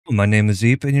My name is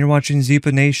Zeep, and you're watching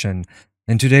ZeepANation.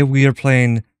 And today we are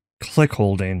playing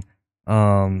Clickolding.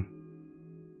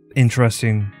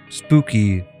 Interesting,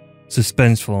 spooky,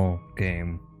 suspenseful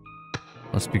game.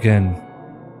 Let's begin.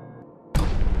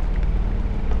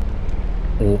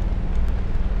 Oh.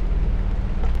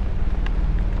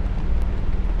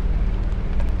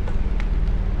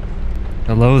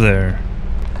 Hello there.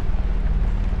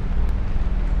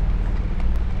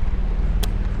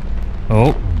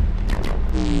 Oh.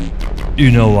 You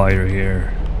know why you're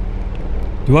here.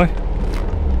 Do I?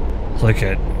 Click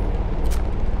it.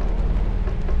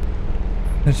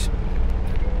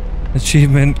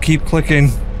 Achievement, keep clicking.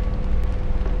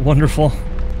 Wonderful.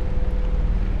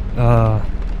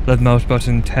 Left mouse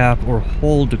button, tap or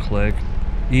hold to click.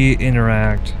 E,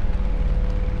 interact.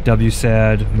 W,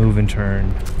 sad, move and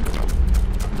turn.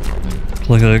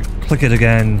 Click it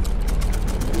again.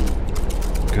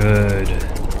 Good.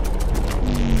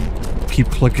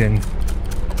 Keep clicking.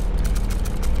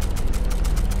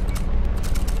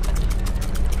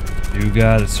 You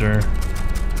got it, sir.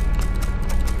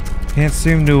 Can't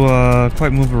seem to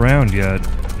quite move around yet.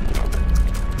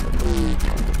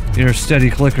 You're a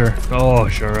steady clicker. Oh,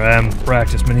 sure am.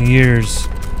 Practiced many years.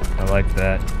 I like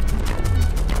that.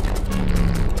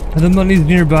 And the money's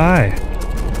nearby.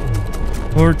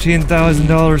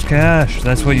 $14,000 cash.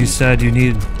 That's what you said you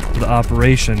need for the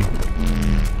operation.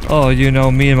 Oh, you know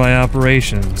me and my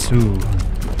operations. Ooh.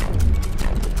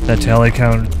 That tally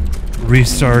count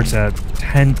restarts at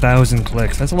 10,000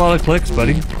 clicks. That's a lot of clicks,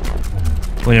 buddy.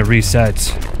 When it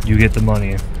resets, you get the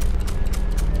money.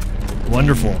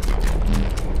 Wonderful.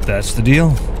 That's the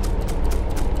deal.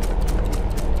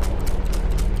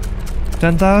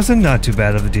 10,000? Not too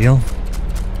bad of a deal.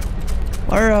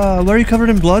 Why are you covered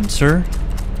in blood, sir?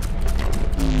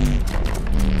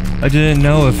 I didn't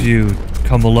know if you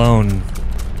come alone.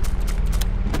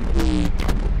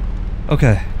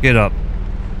 Okay, get up.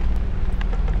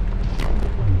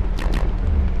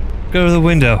 Go to the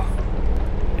window.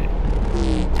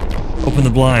 Open the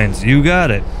blinds. You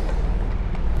got it.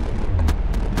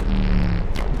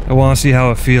 I want to see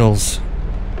how it feels.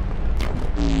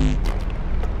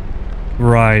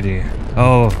 Variety.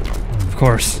 Oh, of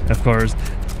course, of course.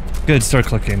 Good, start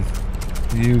clicking.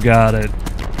 You got it.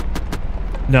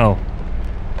 No.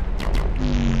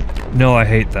 No, I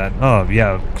hate that. Oh,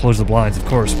 yeah, close the blinds, of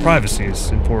course. Privacy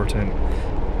is important.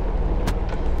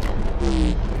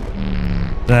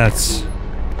 That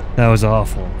was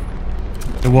awful.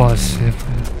 It was.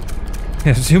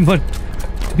 Yeah, too much.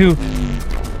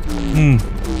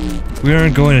 We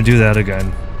aren't going to do that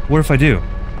again. What if I do?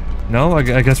 No,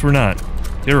 I guess we're not.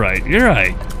 You're right. You're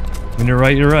right. When you're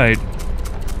right, you're right.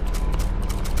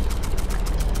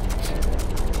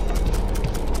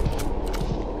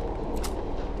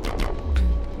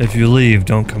 If you leave,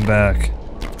 don't come back.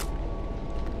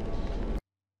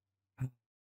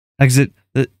 Exit.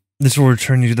 This will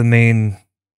return you to the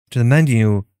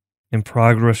menu, and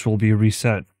progress will be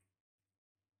reset.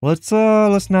 Let's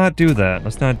not do that.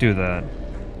 Let's not do that.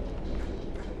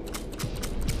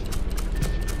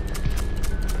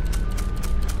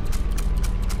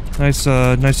 Nice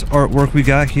artwork we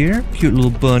got here. Cute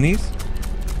little bunnies.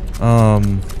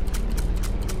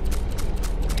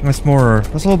 That's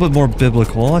a little bit more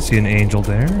biblical. I see an angel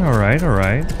there. Alright,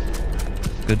 alright.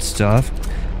 Good stuff.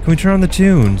 Can we turn on the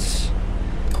tunes?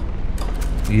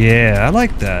 Yeah, I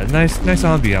like that. Nice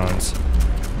ambiance.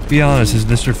 Be honest, is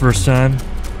this your first time?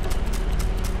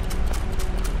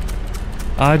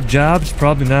 Odd jobs?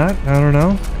 Probably not. I don't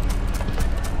know.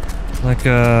 Like,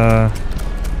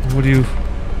 what do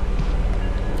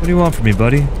you want from me,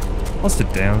 buddy? I'll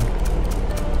sit down.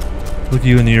 Look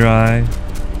you in your eye.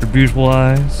 Your beautiful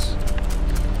eyes.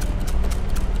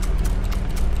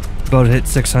 About to hit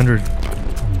 600.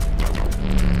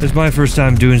 It's my first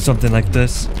time doing something like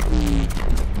this.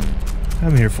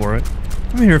 I'm here for it.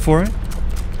 I'm here for it.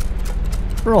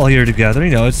 We're all here together, you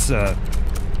know, it's,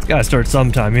 gotta start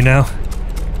sometime, you know?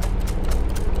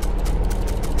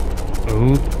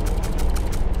 Ooh.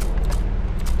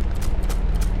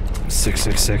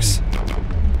 666.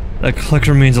 That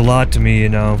clicker means a lot to me, you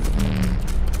know.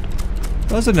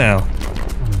 Does it now?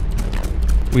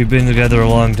 We've been together a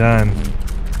long time.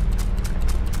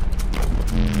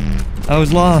 I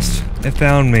was lost. It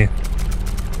found me.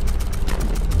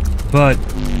 But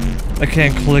I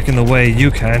can't click in the way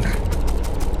you can.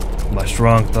 My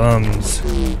strong thumbs.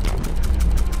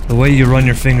 The way you run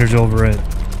your fingers over it.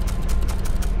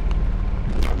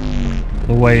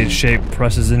 The way its shape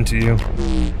presses into you.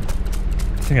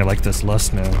 I think I like this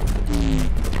less now.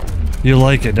 You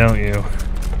like it, don't you?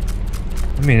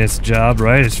 I mean, it's a job,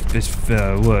 right? It's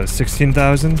what,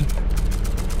 16,000?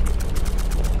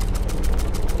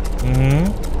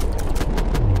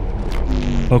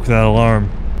 Poke that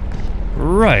alarm.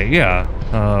 Right, yeah.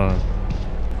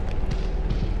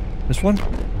 This one?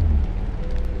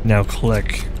 Now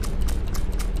click.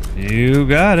 You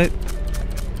got it.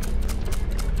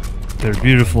 They're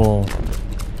beautiful.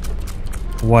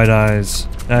 White eyes.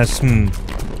 That's, I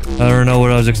don't know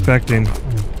what I was expecting.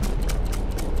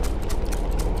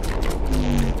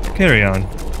 Carry on.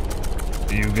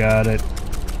 You got it.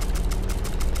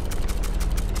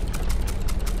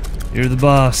 You're the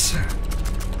boss.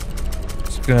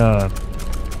 Just gonna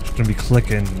be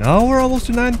clicking. Oh, we're almost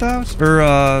to 9,000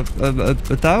 or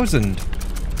 1,000.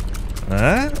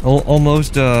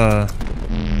 Almost go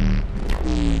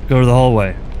to the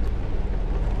hallway.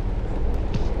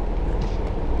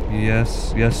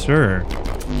 Yes, sir.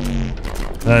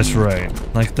 That's right,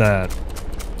 like that.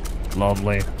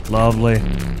 Lovely, lovely.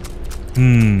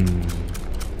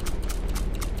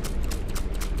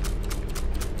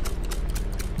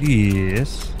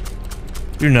 Yes.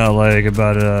 You're not like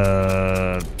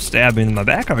about stabbing in my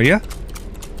back, are you?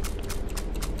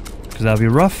 Cause that'd be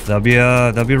rough. That'd be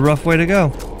a rough way to go.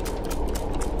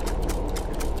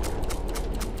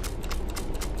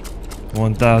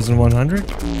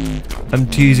 1,100. I'm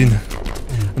teasing.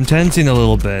 I'm tensing a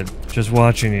little bit just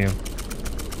watching you.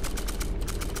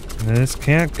 This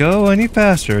can't go any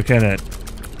faster, can it?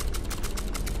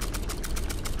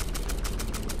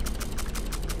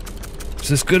 Is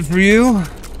this good for you?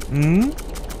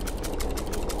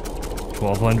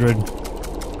 1,200.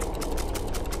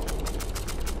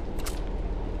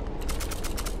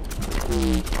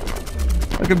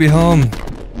 I could be home.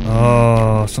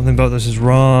 Oh, something about this is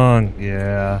wrong.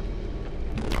 Yeah.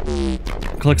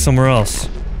 Click somewhere else.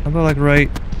 How about like right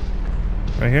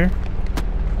here?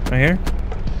 Right here?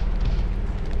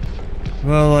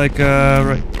 Well, like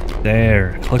right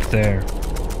there. Click there.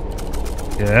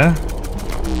 Yeah.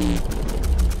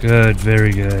 Good,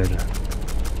 very good.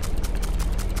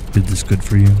 Did this good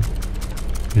for you?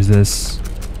 Is this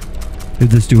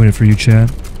doing it for you, Chad?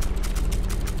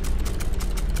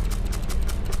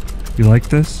 You like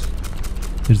this?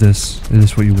 Is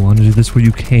this what you wanted? Is this what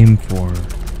you came for?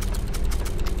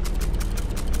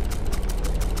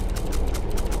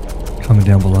 Comment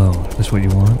down below. Is this what you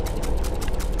want?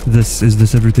 Is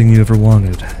this everything you ever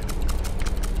wanted?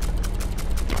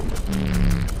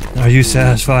 Are you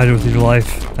satisfied with your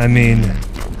life? I mean,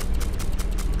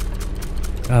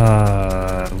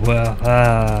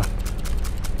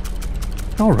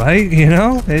 alright, you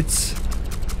know, it's,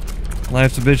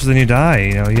 life's a bitch, then you die,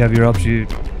 you know, you have your ups, you,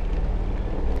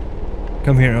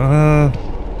 come here,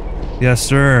 yes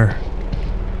sir,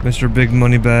 Mr. Big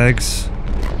Money Bags,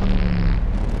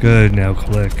 good, now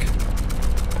click.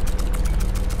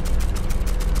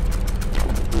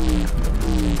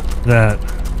 That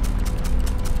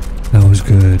was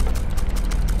good.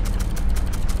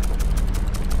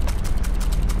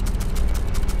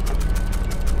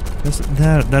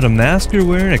 That a mask you're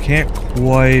wearing? I can't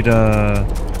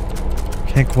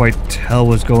quite tell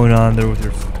what's going on there with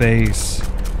your face.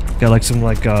 Got like some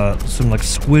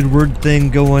Squidward thing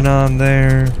going on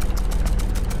there.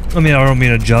 I mean, I don't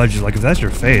mean to judge. Like, if that's your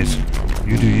face,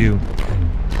 you do you.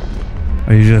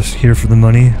 Are you just here for the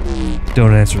money?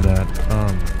 Don't answer that.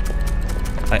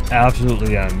 I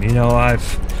absolutely am. You know,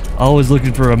 I've always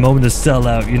looking for a moment to sell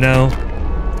out, you know?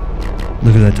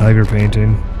 Look at that tiger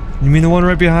painting. You mean the one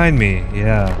right behind me?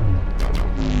 Yeah.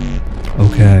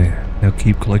 Okay, now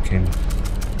keep clicking.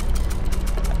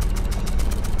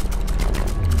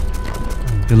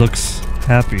 It looks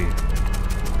happy.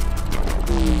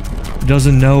 It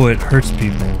doesn't know it hurts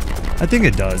people. I think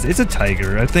it does. It's a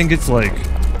tiger. I think it's like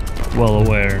well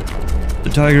aware.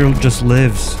 The tiger just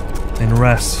lives and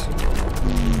rests.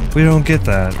 We don't get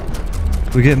that.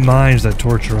 We get minds that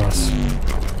torture us.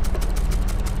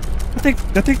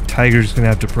 I think tigers can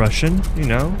have depression, you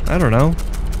know? I don't know.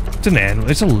 It's an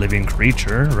animal. It's a living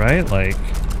creature, right? Like,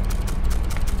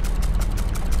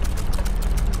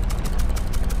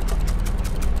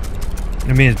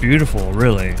 I mean, it's beautiful,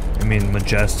 really. I mean,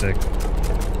 majestic.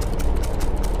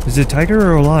 Is it a tiger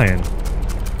or a lion?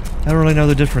 I don't really know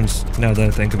the difference now that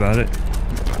I think about it.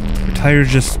 Are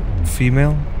tigers just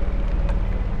female?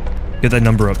 Get that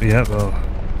number up. Yep. Oh.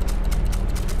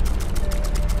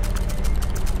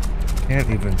 Can't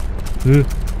even. I'm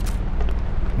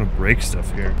gonna break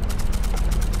stuff here.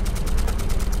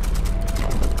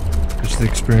 Just the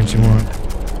experience you want.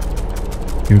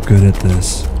 You're good at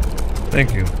this.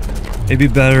 Thank you. Maybe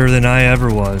better than I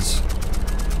ever was.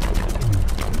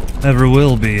 Ever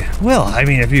will be. Well, I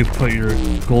mean, if you put your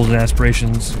goals and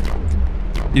aspirations,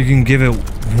 you can give it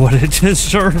what it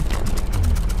deserves.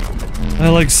 I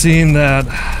like seeing that.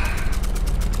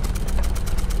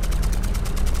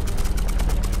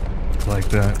 like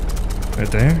that.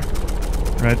 Right there?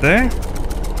 Right there?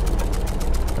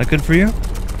 That good for you?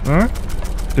 Huh?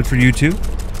 Good for you too?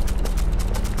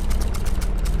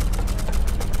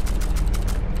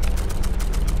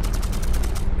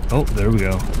 Oh, there we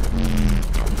go.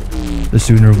 The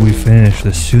sooner we finish,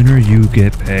 the sooner you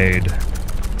get paid.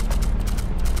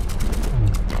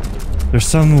 There's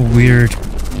some weird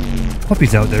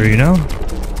puppies out there, you know?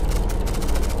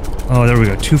 Oh, there we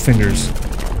go. 2 fingers.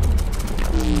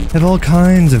 Have all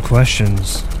kinds of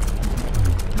questions.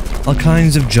 All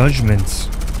kinds of judgments.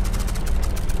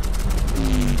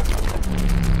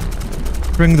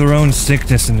 Bring their own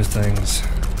sickness into things.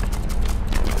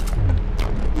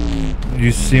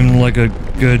 You seem like a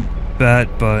good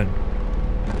bet, but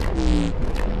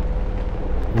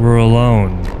we're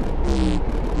alone.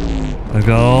 I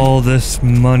got all this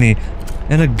money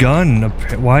and a gun.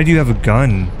 Why do you have a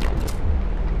gun?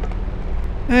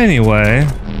 Anyway,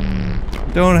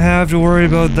 don't have to worry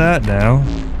about that now.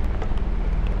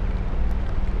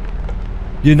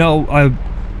 You know, I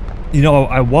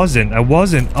wasn't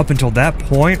up until that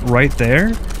point right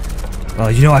there.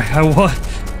 You know, I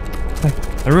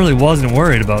really wasn't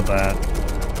worried about that.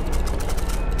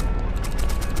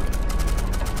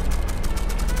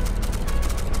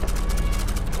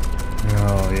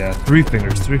 Oh yeah, 3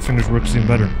 fingers. 3 fingers works even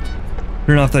better.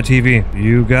 Turn off that TV.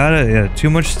 You got it? Yeah, too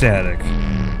much static.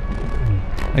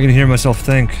 I can hear myself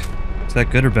think. Is that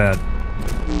good or bad?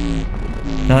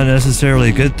 Not necessarily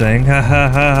a good thing. Ha ha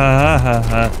ha ha ha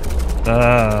ha.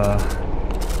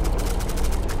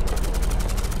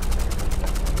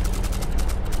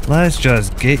 Let's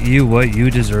just get you what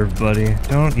you deserve, buddy.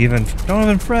 Don't even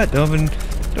fret. Don't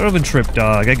even trip,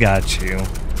 dog. I got you.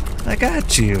 I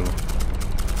got you.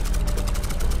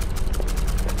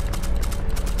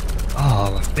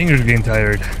 Oh, my fingers are getting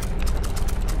tired.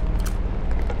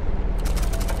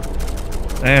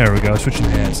 There we go. Switching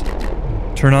hands.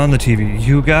 Turn on the TV.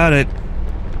 You got it.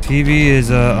 TV is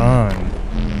on.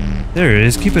 There it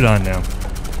is. Keep it on now.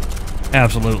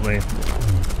 Absolutely.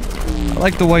 I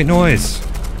like the white noise.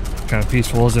 Kind of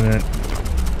peaceful, isn't it?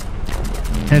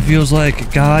 It feels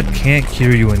like God can't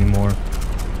hear you anymore.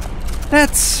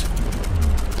 That's...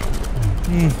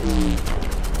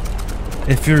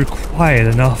 If you're quiet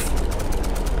enough.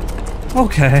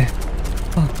 Okay.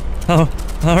 Oh,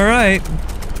 alright.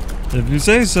 If you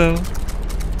say so.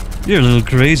 You're a little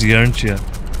crazy, aren't you?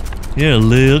 You're a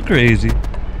little crazy.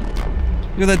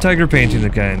 Look at that tiger painting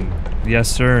again. Yes,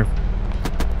 sir.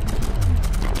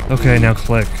 Okay, now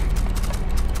click.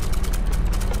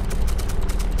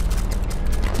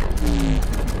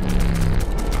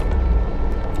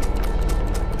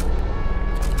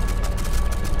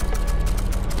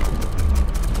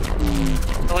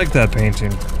 I like that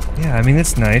painting. Yeah, I mean,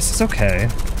 it's nice. It's okay.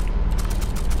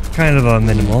 Kind of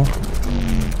minimal.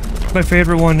 My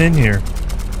favorite one in here.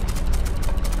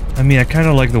 I mean, I kind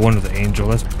of like the one with the angel.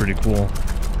 That's pretty cool.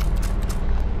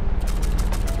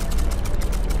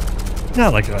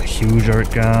 Not like a huge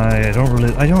art guy. I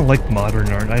don't like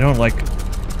modern art. I don't like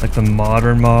the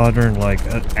modern like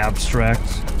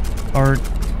abstract art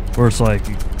where it's like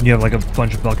you have like a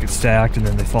bunch of buckets stacked and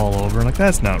then they fall over. Like,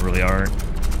 that's not really art.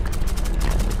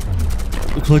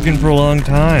 Clicking for a long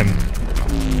time.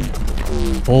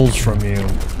 Pulls from you.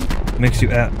 Makes you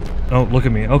oh, look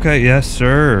at me. Okay, yes,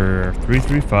 sir.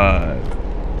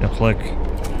 335. Now click.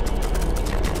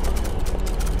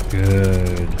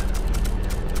 Good.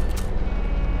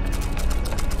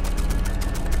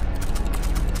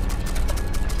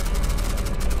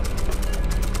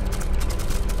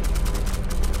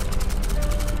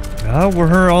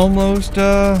 We're almost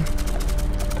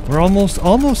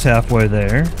halfway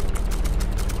there.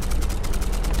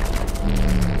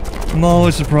 I'm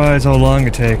always surprised how long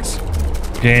it takes.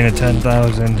 Gain a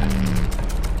 10,000.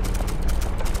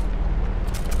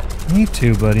 Me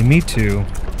too, buddy. Me too.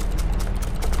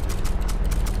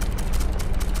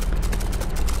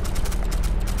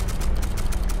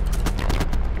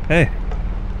 Hey.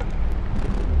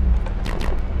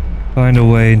 Find a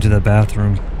way into the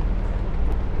bathroom.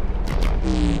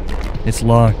 It's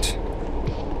locked.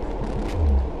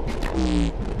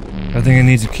 I think it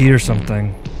needs a key or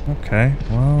something. Okay,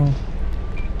 well...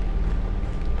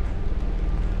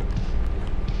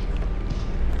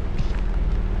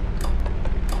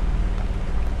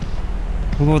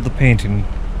 What about the painting?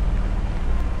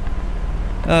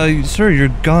 Sir, your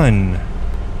gun.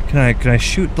 Can I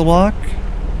shoot the lock?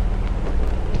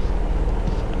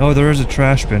 Oh, there is a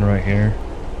trash bin right here.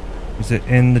 Is it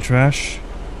in the trash?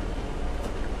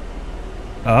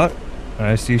 Oh,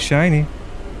 I see shiny.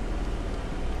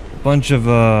 A bunch of,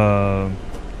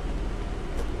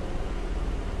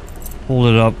 hold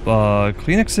it up.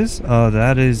 Kleenexes?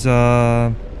 That is,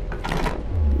 a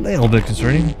little bit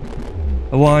concerning.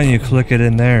 Why don't you click it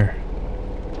in there?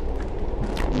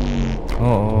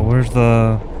 Oh, where's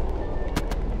the...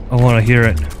 I want to hear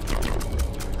it.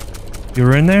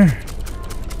 You're in there?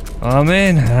 I'm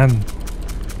in.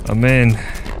 I'm in.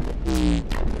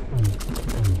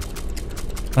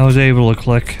 I was able to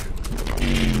click.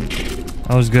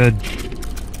 I was good.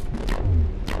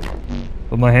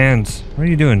 But my hands. What are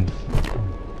you doing?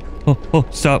 Oh,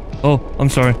 stop. Oh, I'm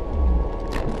sorry.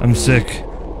 I'm sick.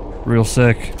 Real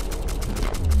sick.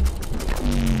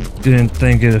 Didn't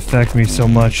think it'd affect me so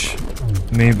much.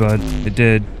 Me, but it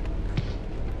did.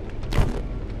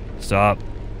 Stop.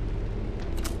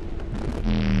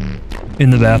 In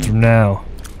the bathroom now.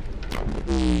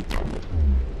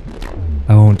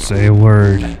 I won't say a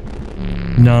word.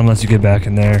 Not unless you get back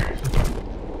in there.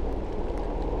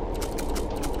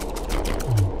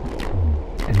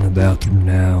 In the bathroom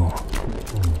now.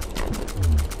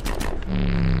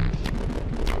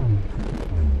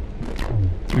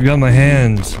 You got my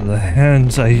hands. The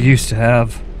hands I used to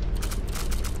have.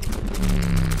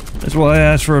 That's why I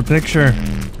asked for a picture.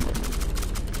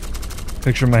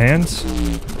 Picture of my hands?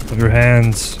 Of your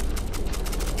hands.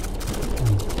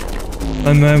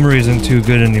 My memory isn't too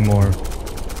good anymore.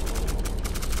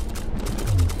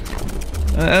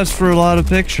 I asked for a lot of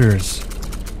pictures.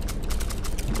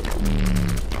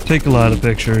 Take a lot of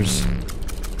pictures.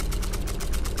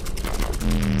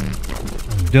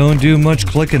 Don't do much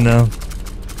clicking though.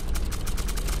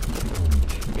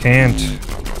 Can't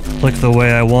click the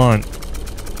way I want.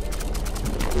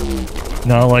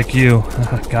 Not like you.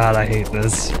 God, I hate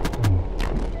this.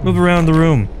 Move around the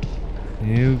room.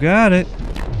 You got it.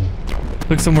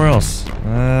 Click somewhere else.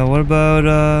 What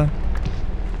about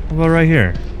right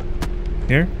here?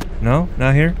 Here? No?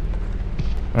 Not here?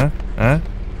 Right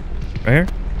here?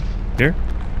 Here?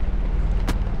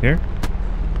 Here?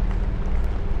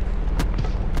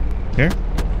 Here?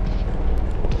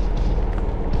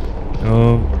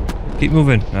 Oh, keep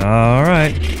moving.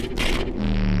 Alright.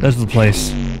 That's the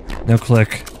place. Now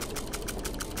click.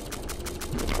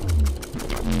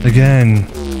 Again.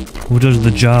 Who does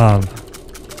the job?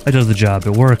 That does the job.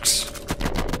 It works.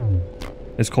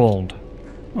 It's cold.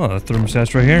 Oh, the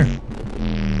thermostat's right here.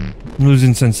 I'm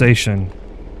losing sensation.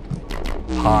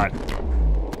 Hot.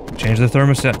 Change the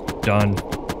thermostat. Done.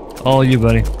 All you,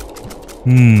 buddy.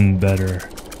 Better.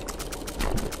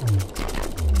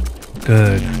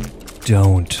 Good.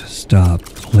 Don't stop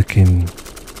clicking.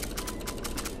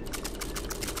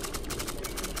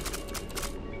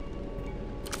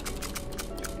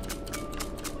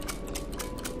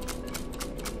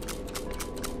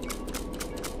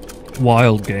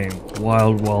 Wild game.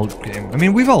 Wild game. I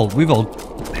mean, we've all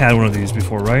had one of these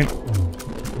before, right?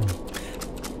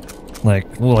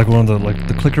 Like one of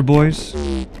the clicker boys.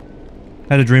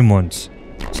 Had a dream once.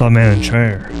 Saw a man in a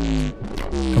chair.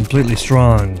 Completely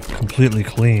strong, completely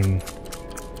clean.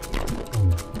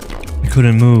 He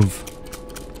couldn't move.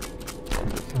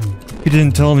 He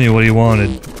didn't tell me what he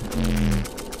wanted.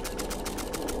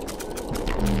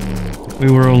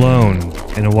 We were alone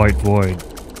in a white void.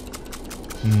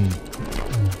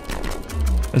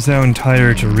 A sound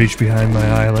tired to reach behind my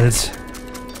eyelids.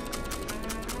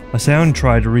 A sound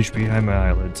tried to reach behind my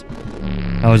eyelids.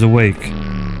 I was awake,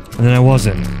 and then I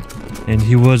wasn't, and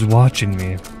he was watching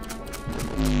me.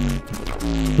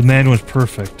 The man was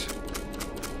perfect.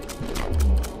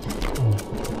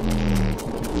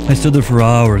 I stood there for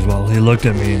hours while he looked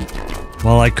at me,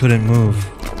 while I couldn't move.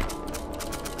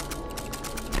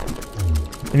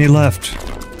 And he left,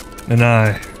 and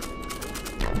I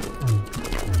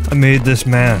made this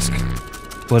mask,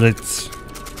 but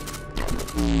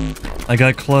I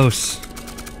got close.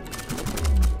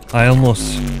 I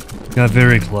almost got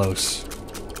very close.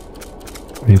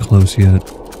 Are you close yet?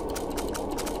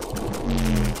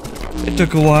 It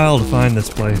took a while to find this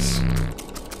place.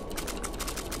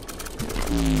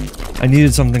 I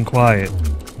needed something quiet,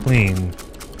 clean.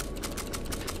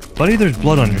 Buddy, there's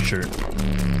blood on your shirt.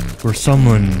 Where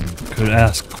someone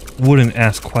wouldn't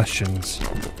ask questions.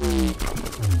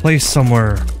 Place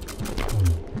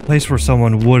where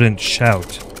someone wouldn't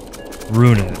shout,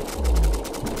 ruin it,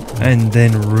 and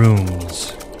then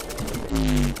rooms.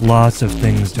 Lots of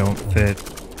things don't fit.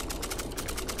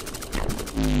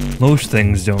 Most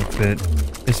things don't fit,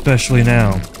 especially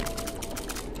now.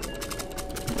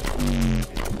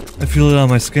 I feel it on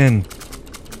my skin.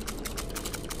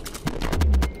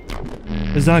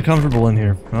 It's not comfortable in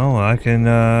here. Oh, I can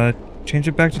change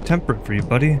it back to temperate for you,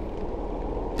 buddy.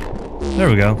 There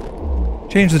we go.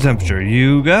 Change the temperature.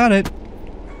 You got it.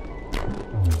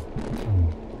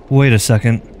 Wait a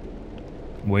second.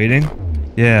 Waiting?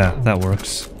 Yeah, that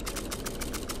works.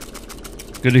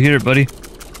 Good to hear it, buddy.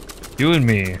 You and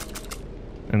me.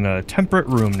 In a temperate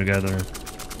room together.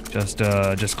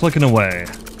 Just clicking away.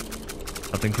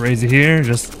 Nothing crazy here,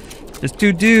 just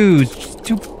two dudes. Just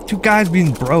two guys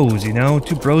being bros, you know?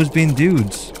 Two bros being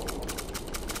dudes.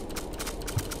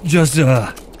 Just,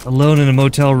 alone in a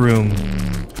motel room.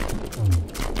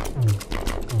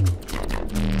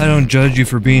 I don't judge you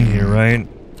for being here, right?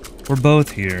 We're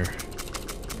both here.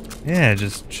 Yeah,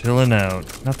 just chilling out.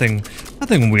 Nothing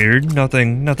weird,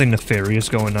 nothing nefarious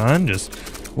going on. Just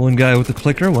one guy with a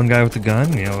clicker, one guy with a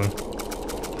gun, you know.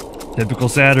 Typical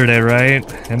Saturday, right?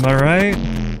 Am I right?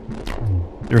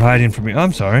 You're hiding from me. Oh,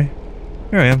 I'm sorry.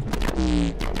 Here I am.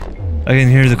 I can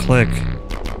hear the click.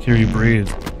 Hear you breathe.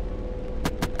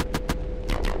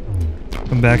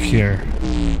 Come back here.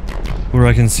 Where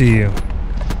I can see you.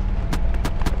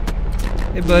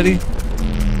 Hey, buddy.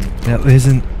 Now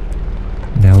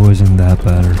isn't that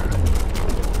better?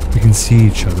 We can see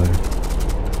each other.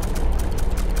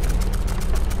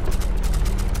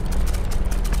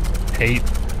 I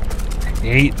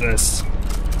hate this.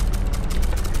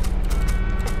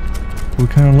 We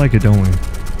kind of like it, don't we?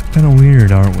 Kind of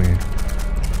weird, aren't we?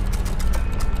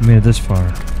 We made it this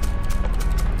far.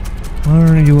 Why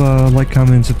don't you like,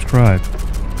 comment, and subscribe?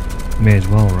 May as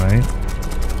well, right?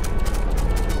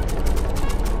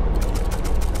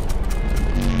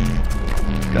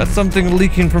 Got something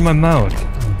leaking from my mouth.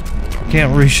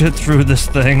 Can't reach it through this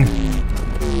thing.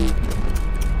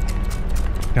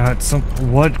 Got some.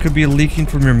 What could be leaking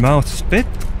from your mouth? Spit?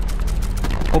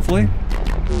 Hopefully.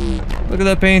 Look at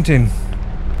that painting.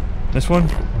 This one?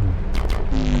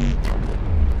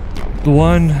 The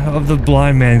one of the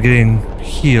blind man getting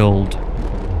healed.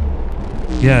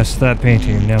 Yes, that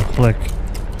painting. Now click.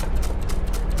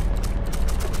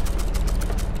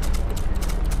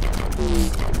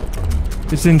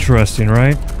 It's interesting,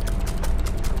 right?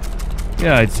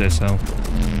 Yeah, I'd say so.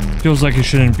 Feels like it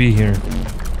shouldn't be here.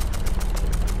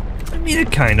 I mean,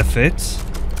 it kinda fits.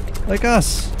 Like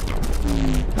us.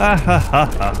 Ha ha ha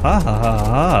ha ha ha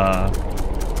ha.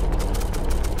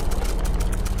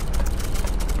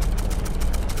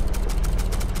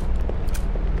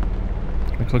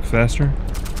 Can I click faster?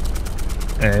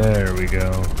 There we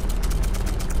go.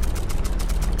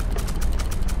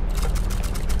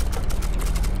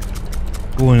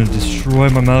 Going to destroy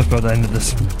my mouse by the end of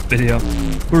this video.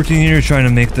 14 years trying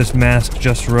to make this mask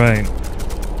just right.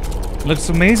 Looks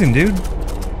amazing, dude.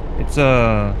 It's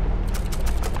A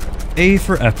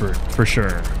for effort, for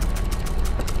sure.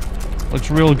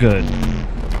 Looks real good.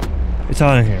 It's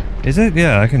hot in here. Is it?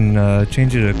 Yeah, I can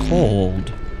change it to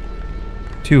cold.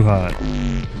 Too hot.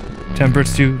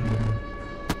 Temperature too.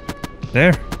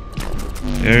 There.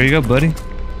 There you go, buddy.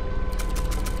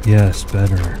 Yes,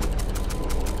 better.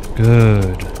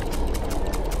 Good.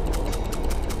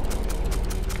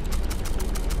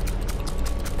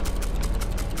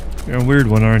 You're a weird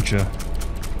one, aren't you?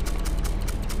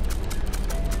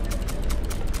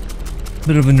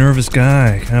 Bit of a nervous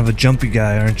guy, kind of a jumpy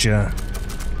guy, aren't you?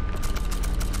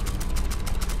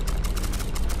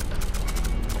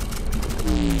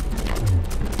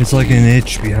 It's like an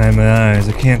itch behind my eyes.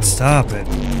 I can't stop it.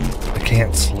 I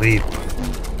can't sleep.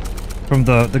 From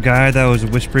the guy that was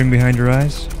whispering behind your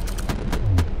eyes?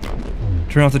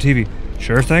 Turn off the TV.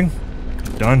 Sure thing.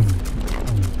 Done.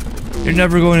 You're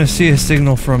never going to see a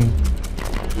signal from...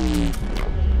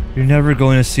 You're never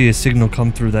going to see a signal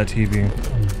come through that TV.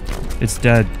 It's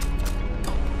dead.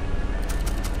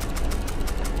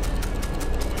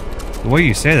 The way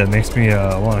you say that makes me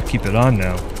want to keep it on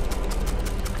now.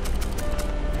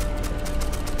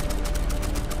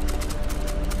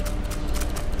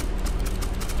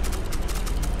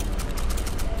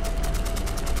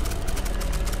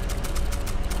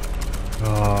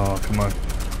 Oh, come on.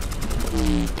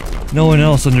 No one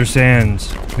else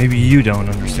understands. Maybe you don't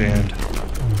understand.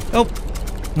 Oh,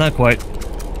 not quite.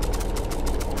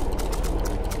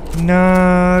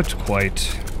 Not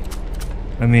quite.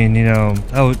 I mean, you know,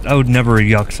 I would never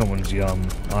yuck someone's yum.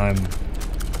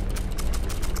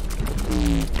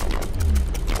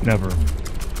 Never.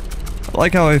 I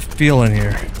like how I feel in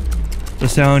here. The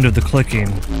sound of the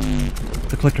clicking.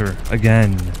 The clicker,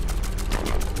 again.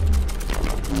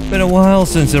 Been a while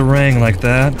since it rang like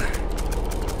that.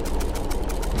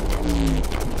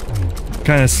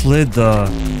 Kinda slid the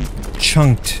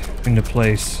chunked into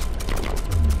place.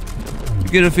 You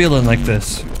get a feeling like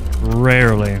this.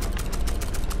 Rarely.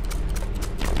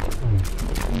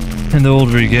 And the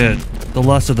older you get, the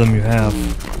less of them you have.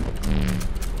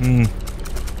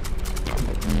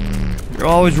 You're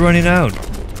always running out.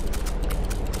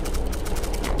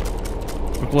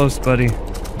 We're close, buddy.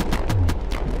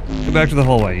 Go back to the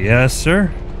hallway. Yes,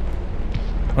 sir.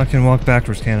 I can walk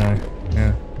backwards, can't I?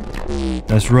 Yeah.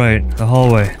 That's right. The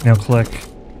hallway. Now click.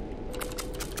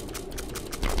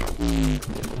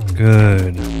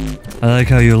 Good. I like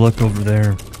how you look over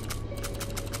there.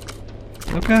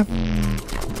 Okay.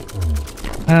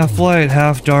 Half light,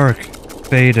 half dark.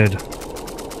 Faded.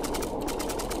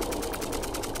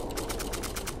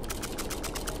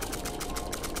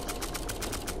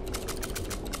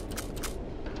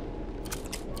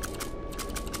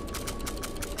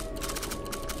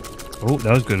 Oh,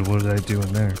 that was good. What did I do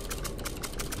in there?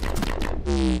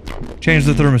 Change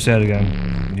the thermostat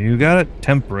again. You got it?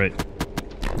 Temper it.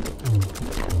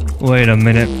 Wait a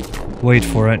minute. Wait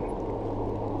for it.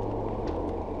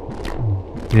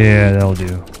 Yeah, that'll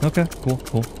do. Okay, cool,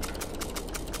 cool.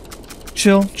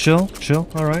 Chill, chill, chill.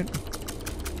 Alright.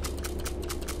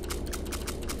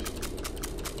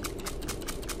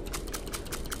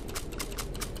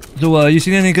 So, you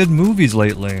seen any good movies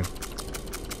lately?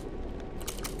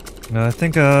 I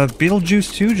think,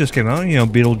 Beetlejuice 2 just came out. You know,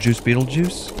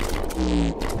 Beetlejuice.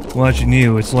 Watching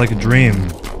you, it's like a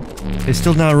dream. It's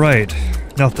still not right.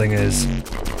 Nothing is.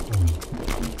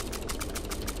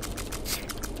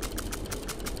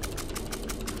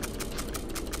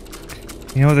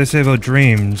 You know what they say about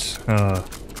dreams? I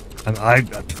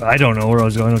don't know where I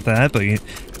was going with that, but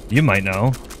you might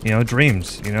know. You know,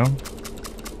 dreams, you know?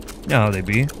 You know how they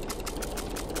be.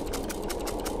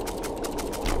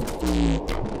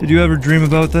 Did you ever dream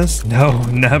about this? No,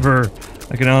 never.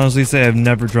 I can honestly say I've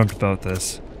never dreamt about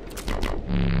this.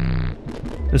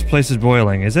 This place is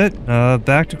boiling, is it?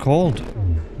 Back to cold.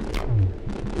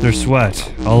 There's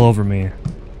sweat all over me.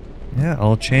 Yeah,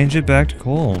 I'll change it back to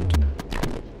cold.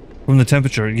 From the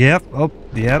temperature. Yep. Oh,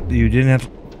 yep. You didn't have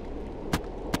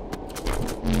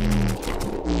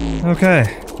to...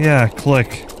 Okay. Yeah,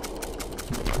 click.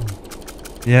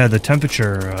 Yeah, the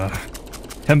temperature,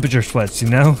 temperature sweats, you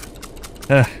know?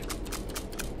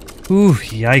 Ooh,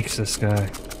 yikes, this guy.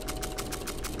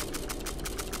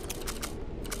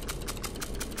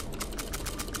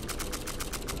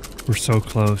 We're so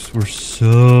close. We're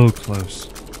so close.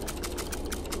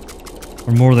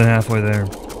 We're more than halfway there.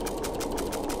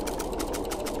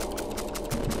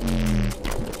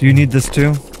 Do you need this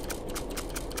too?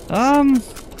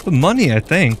 The money, I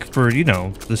think, for, you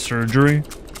know, the surgery.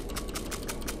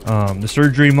 The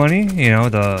surgery money, you know,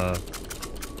 the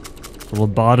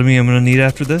lobotomy I'm gonna need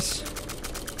after this.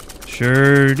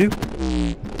 Sure do.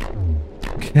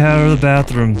 Get out of the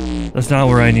bathroom. That's not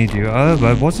where I need you.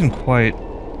 I wasn't quite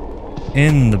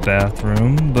in the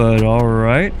bathroom, but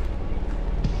alright.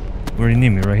 Where do you need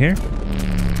me? Right here?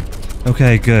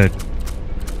 Okay, good.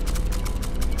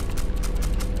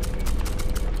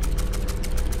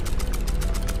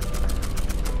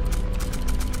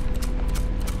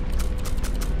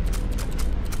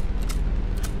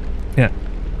 Yeah.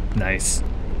 Nice.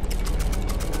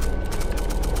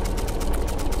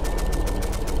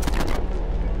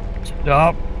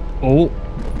 Stop. Oh.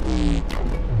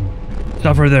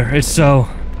 Stop right there. It's so...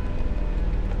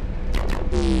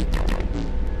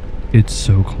 It's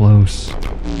so close.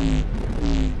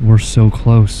 We're so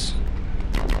close.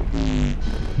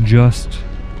 Just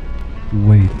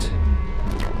wait.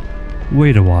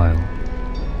 Wait a while.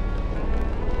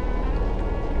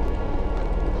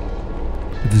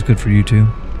 Is this good for you too?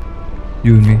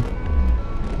 You and me?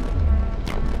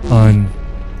 On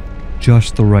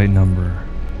just the right number.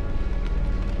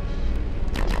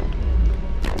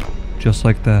 Just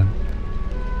like that.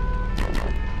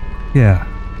 Yeah.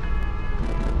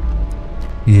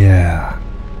 Yeah.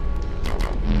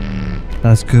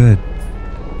 That's good.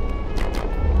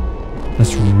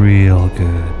 That's real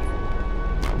good.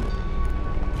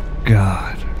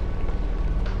 God.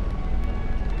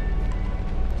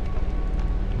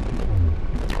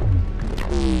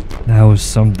 That was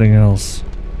something else.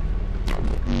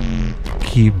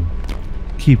 Keep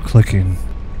clicking.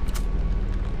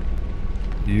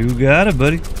 You got it,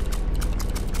 buddy.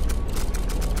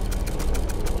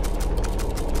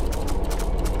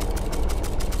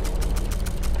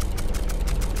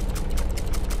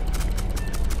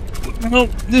 Well,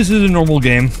 this is a normal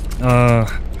game.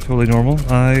 Totally normal.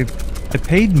 I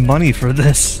paid money for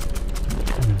this.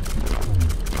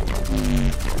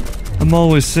 I'm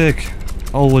always sick.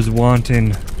 Always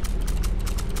wanting,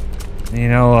 you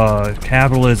know,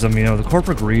 capitalism, you know, the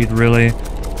corporate greed, really.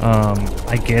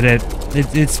 I get it.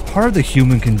 It's part of the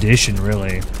human condition,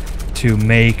 really, to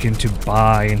make and to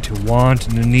buy and to want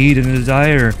and to need and to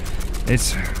desire.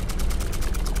 It's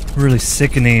really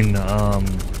sickening. I'm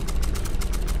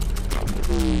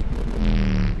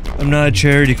not a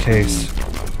charity case.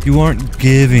 You aren't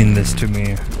giving this to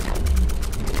me.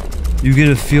 You get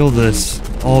to feel this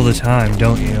all the time,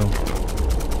 don't you?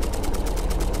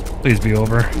 Please be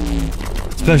over.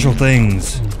 Special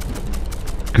things.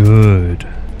 Good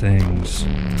things.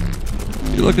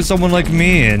 You look at someone like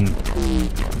me and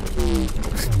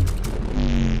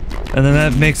then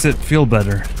that makes it feel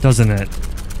better, doesn't it?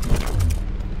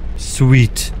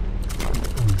 Sweet.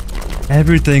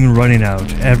 Everything running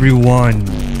out. Everyone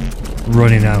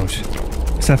running out.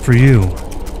 Except for you.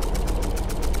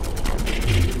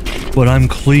 But I'm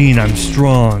clean, I'm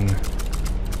strong.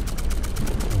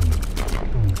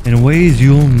 In ways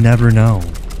you'll never know.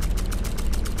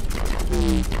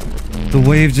 The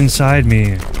waves inside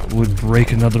me would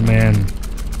break another man.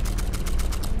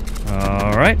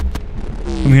 Alright.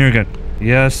 Come here again.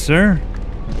 Yes, sir.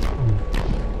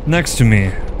 Next to me.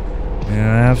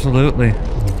 Yeah, absolutely.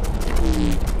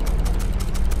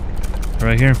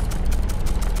 Right here.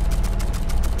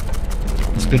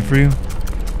 That's good for you?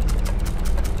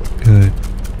 Good.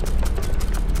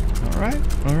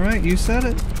 Alright, you said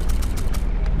it.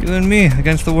 You and me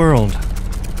against the world.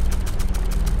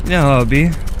 You know how it'd be.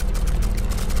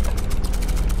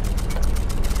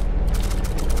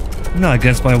 Not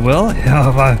against my will.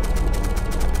 Yeah,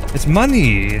 it's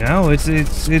money, you know.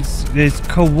 It's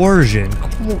coercion.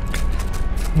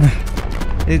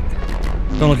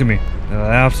 Don't look at me.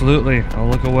 Absolutely, I'll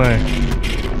look away.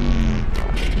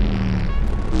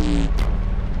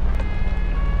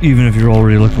 Even if you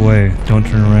already look away, don't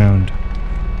turn around.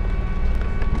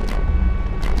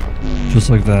 Just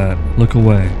like that. Look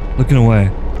away. Looking away.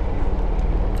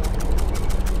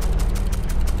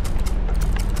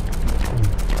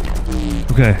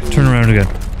 Okay, turn around again.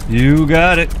 You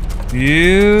got it.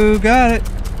 You got it.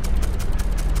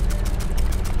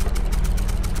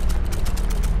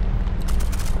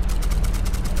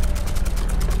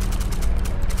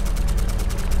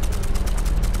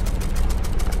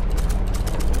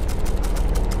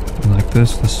 Like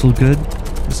this? That's still good?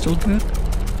 That's still good?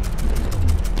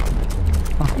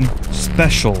 Fucking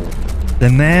special. The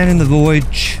man in the void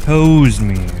chose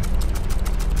me.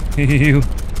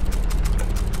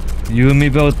 You and me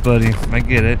both, buddy. I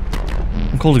get it.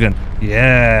 I'm cold again.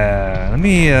 Yeah. Let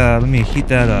me heat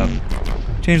that up.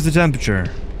 Change the temperature.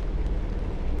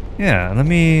 Yeah, let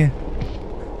me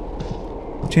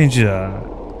change it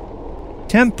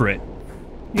temperate.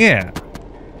 Yeah.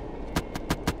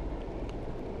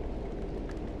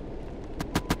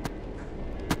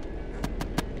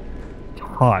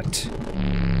 Hot.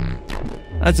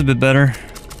 That's a bit better.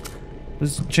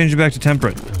 Let's change it back to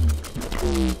temperate.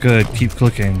 Good, keep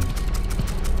clicking.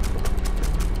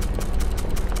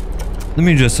 Let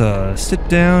me just sit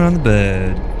down on the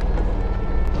bed.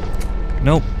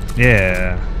 Nope.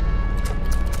 Yeah.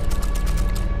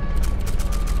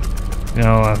 You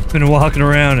know, I've been walking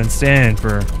around and standing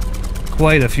for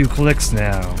quite a few clicks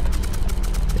now.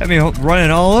 Got me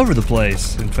running all over the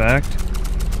place, in fact.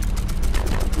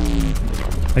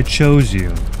 I chose you.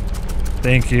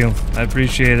 Thank you. I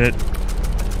appreciate it.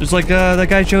 Just like that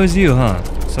guy chose you, huh?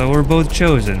 So we're both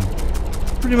chosen.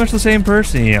 Pretty much the same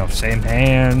person, you know, same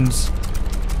hands.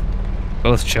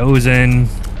 Both chosen.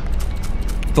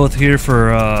 Both here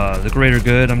for the greater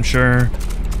good, I'm sure.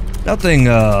 Nothing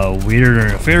weird or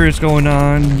nefarious going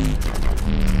on.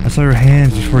 I saw your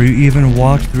hands before you even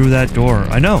walked through that door.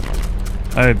 I know.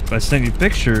 I sent you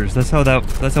pictures. That's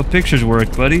how pictures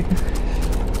work, buddy.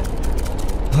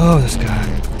 Oh, this guy.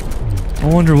 I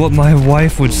wonder what my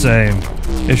wife would say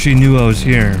if she knew I was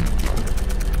here.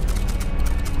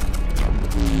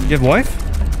 You have a wife?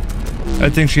 I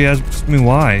think she asked me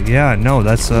why. Yeah, no,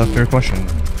 that's a fair question.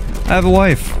 I have a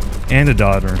wife, and a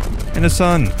daughter, and a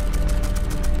son.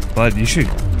 But you should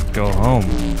go home.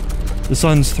 The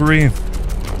son's 3.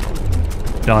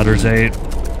 Daughter's 8.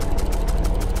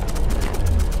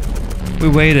 We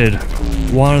waited.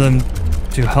 Wanted them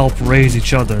to help raise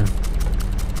each other.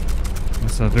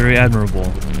 That's very admirable.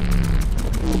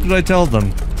 What did I tell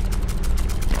them?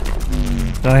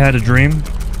 That I had a dream?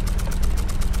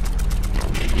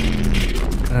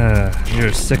 You're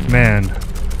a sick man.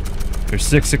 You're a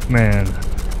sick man.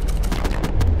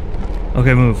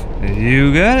 Okay, move.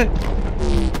 You got it.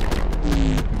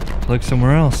 Click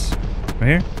somewhere else. Right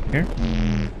here? Here?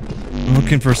 I'm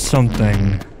looking for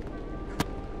something.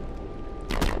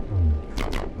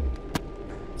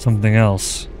 Something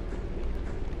else.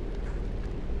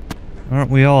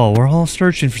 Aren't we all? We're all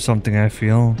searching for something, I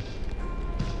feel.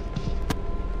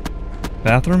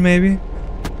 Bathroom, maybe?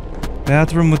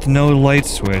 Bathroom with no light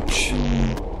switch.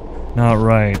 Not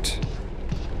right.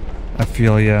 I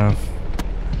feel, yeah.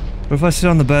 What if I sit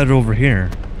on the bed over here?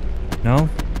 No?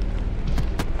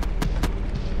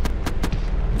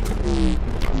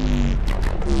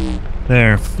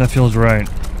 There, that feels right.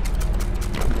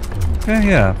 Okay,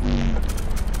 yeah.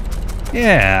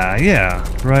 Yeah,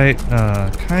 right,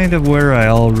 kind of where I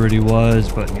already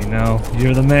was, but you know,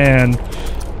 you're the man.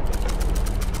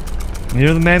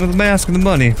 You're the man with the mask and the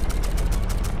money.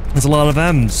 There's a lot of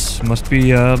M's. Must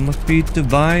be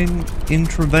divine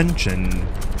intervention.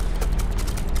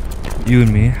 You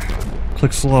and me.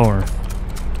 Click slower.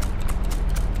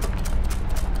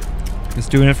 It's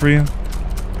doing it for you?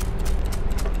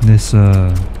 This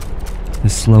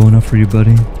slow enough for you,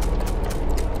 buddy?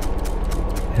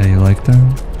 Yeah, you like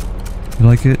that? You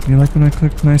like it? You like when I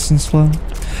click nice and slow?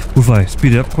 What if I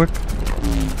speed it up quick?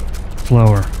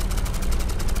 Slower.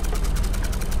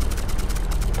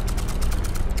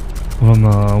 What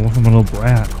if I'm a little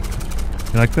brat?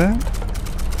 You like that?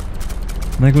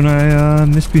 Like when I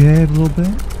misbehave a little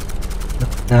bit?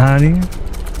 Naughty?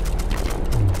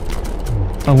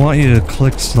 I want you to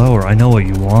click slower. I know what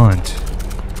you want.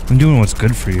 I'm doing what's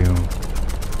good for you.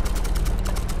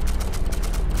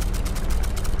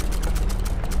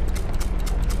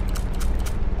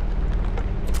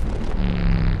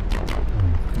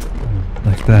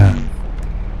 Like that.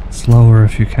 Slower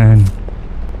if you can.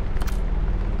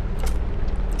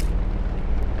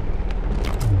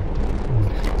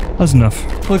 That's enough.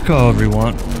 Click however you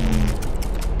want.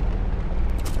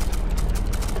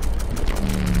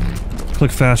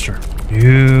 Click faster.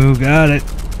 You got it.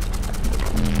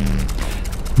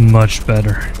 Much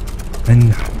better.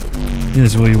 And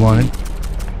this is what you wanted.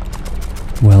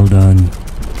 Well done.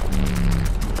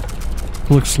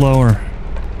 Click slower.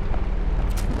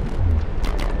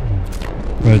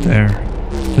 Right there.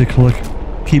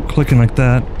 Keep clicking like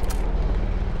that.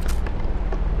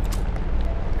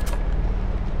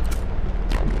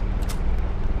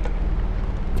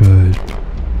 Good.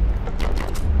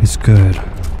 It's good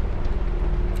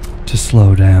to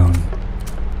slow down.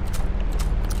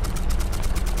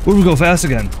 What if we go fast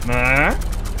again?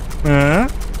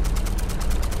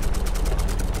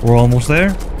 We're almost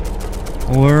there.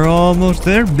 We're almost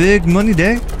there. Big money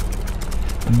day.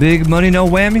 Big money, no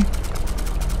whammy.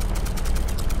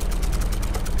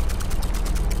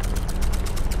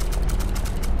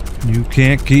 You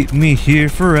can't keep me here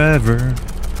forever.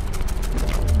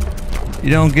 You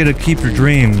don't get to keep your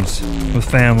dreams with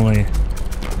family.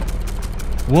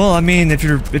 Well, I mean, if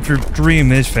your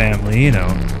dream is family, you know,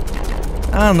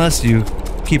 unless you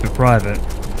keep it private,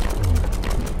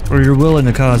 or you're willing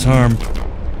to cause harm,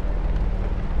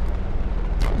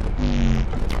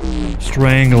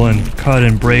 strangle and cut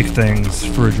and break things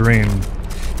for a dream.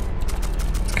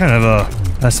 It's kind of a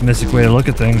pessimistic way to look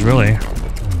at things, really.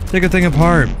 Take a thing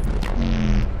apart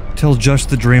till just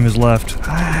the dream is left.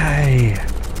 Aye.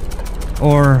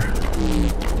 Or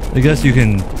I guess you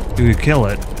can kill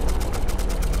it.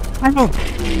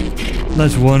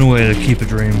 That's one way to keep a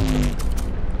dream.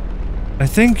 I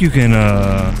think you can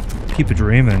keep a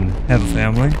dream and have a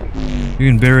family. You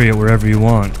can bury it wherever you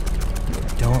want.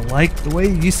 I don't like the way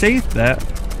you say that.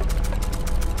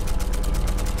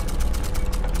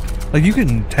 Like, you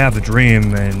can have a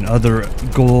dream and other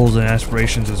goals and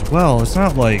aspirations as well. It's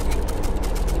not like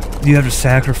you have to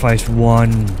sacrifice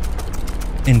one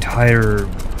entire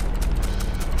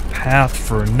path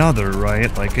for another,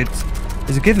 right? Like, it's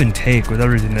a give and take with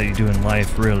everything that you do in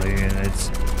life, really, and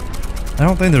I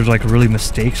don't think there's like really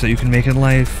mistakes that you can make in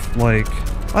life. Like,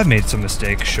 I've made some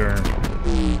mistakes, sure.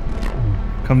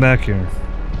 Come back here.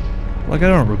 Like, I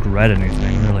don't regret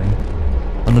anything, really.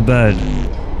 On the bed,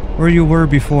 where you were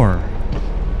before.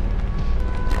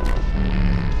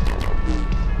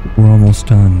 We're almost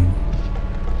done.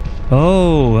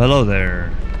 Oh, hello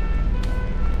there.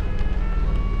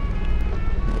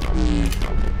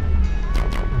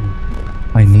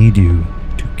 I need you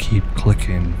to keep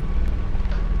clicking.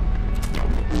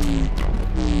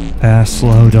 Fast,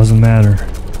 slow, doesn't matter.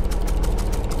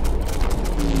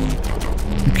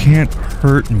 You can't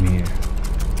hurt me.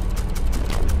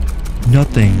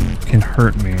 Nothing can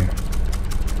hurt me.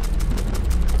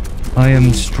 I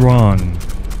am strong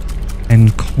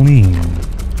and clean,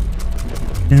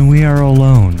 and we are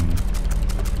alone.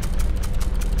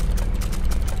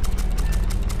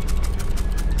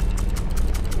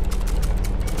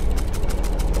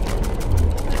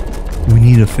 We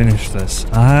need to finish this.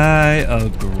 I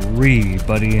agree,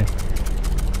 buddy.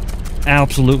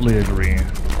 Absolutely agree.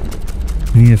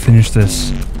 We need to finish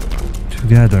this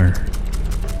together.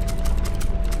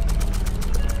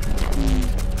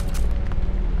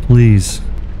 Please.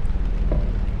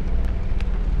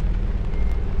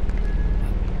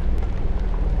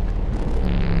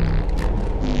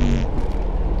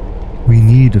 We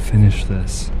need to finish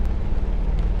this.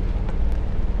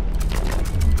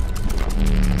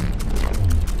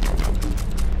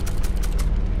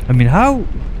 I mean, how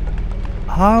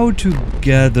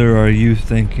together are you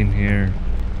thinking here?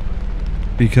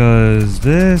 Because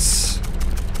this...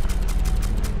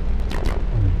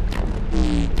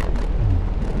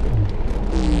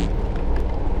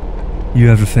 You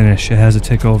have to finish. It has to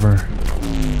take over.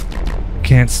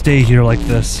 Can't stay here like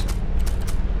this.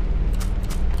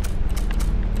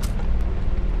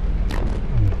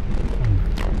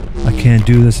 I can't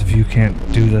do this if you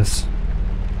can't do this.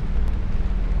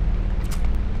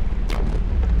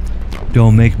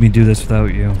 Don't make me do this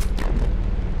without you.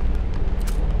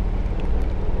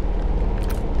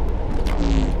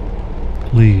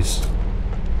 Please.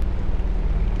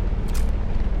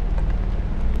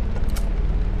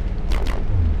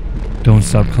 Don't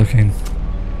stop clicking.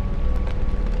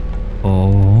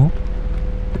 Oh.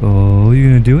 Oh, you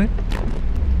gonna do it?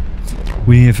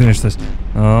 We need to finish this.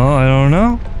 Oh, I don't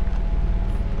know.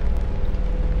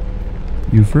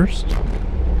 You first?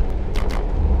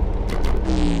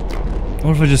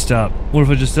 What if I just stop? What if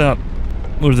I just stop?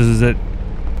 What if this is it?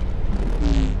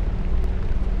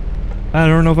 I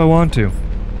don't know if I want to.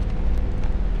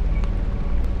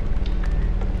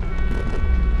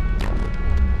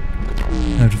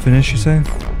 I have to finish, you say?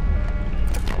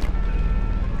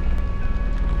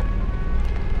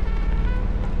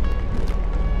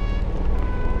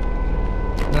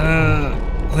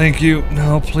 Thank you.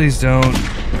 No, please don't.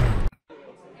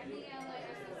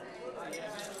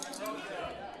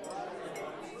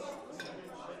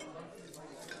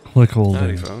 Clickolding.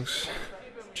 Howdy, folks.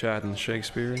 Chad and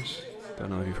Shakespeare's. Don't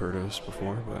know if you've heard of us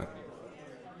before, but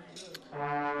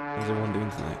how's everyone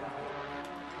doing tonight?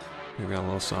 We've got a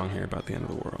little song here about the end of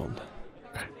the world.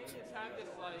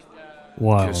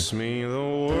 Wow. Kiss me, the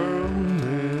world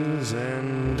is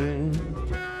ending.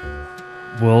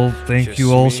 Well, thank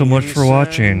you all so much for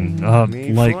watching.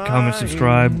 Like, comment,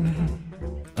 subscribe.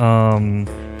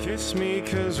 Kiss me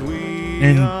 'cause we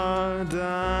and are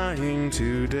dying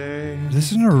today.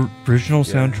 this is an original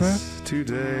soundtrack? Yes,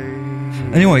 today.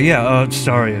 Anyway, yeah,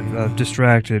 sorry,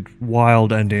 distracted,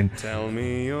 wild ending. Tell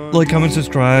me your Like, comment,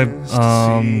 subscribe.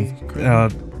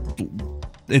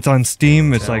 It's on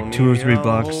Steam, it's like $2 or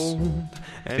 $3.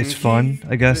 It's fun,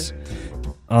 I guess.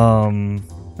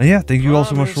 And yeah, thank you all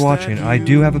so much for watching. I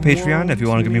do have a Patreon if you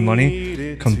want to give me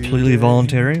money. Completely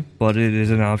voluntary, but it is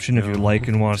an option if you like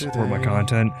and want to support my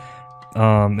content.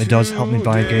 It does help me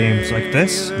buy games like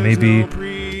this, maybe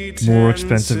more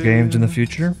expensive games in the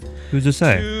future. Who's to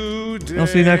say? I'll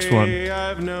see you next one.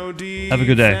 Have a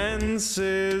good day.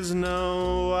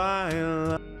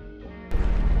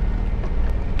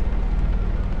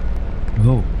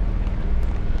 Oh.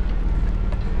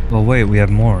 Well, wait, we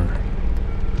have more.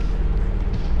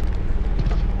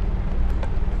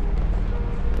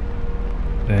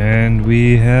 And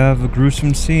we have a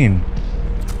gruesome scene.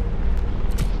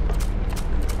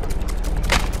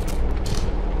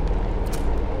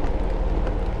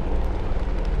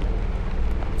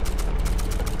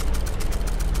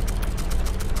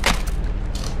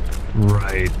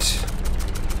 Right.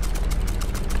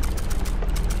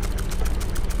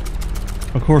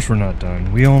 Of course we're not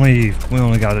done. We only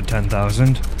got a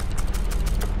 10,000.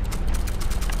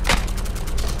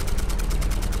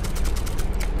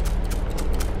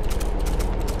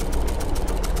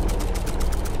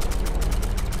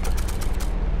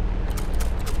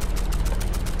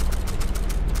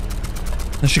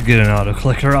 I should get an auto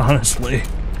clicker, honestly.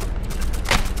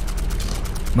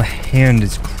 My hand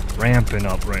is cramping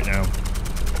up right now.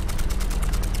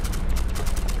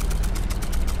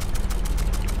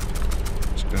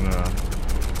 Just gonna...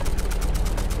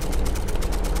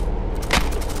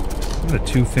 What about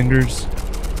 2 fingers?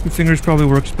 2 fingers probably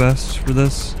works best for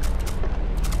this.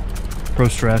 Pro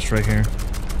strats right here.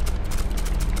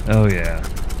 Oh yeah.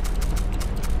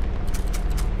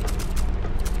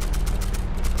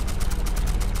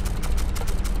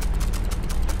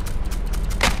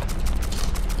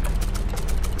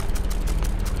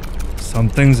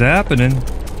 Something's happening.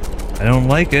 I don't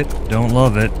like it. Don't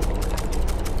love it.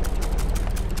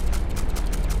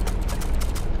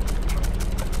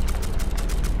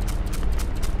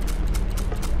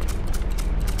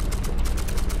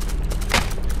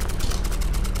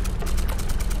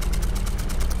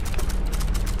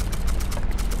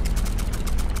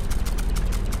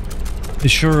 I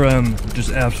sure am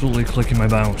just absolutely clicking my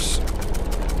mouse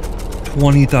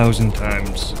 20,000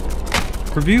 times.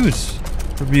 For views.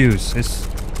 For views. It's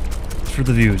for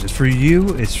the views. It's for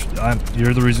you.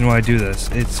 You're the reason why I do this.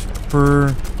 It's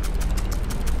for...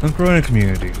 I'm growing a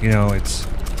community. You know, it's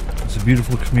a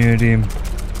beautiful community.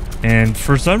 And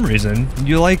for some reason,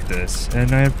 you like this.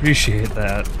 And I appreciate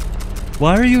that.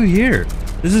 Why are you here?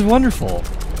 This is wonderful.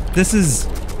 This is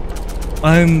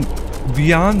I'm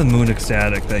beyond the moon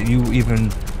ecstatic that you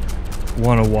even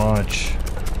want to watch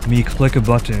me click a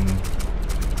button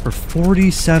for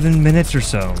 47 minutes or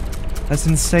so. That's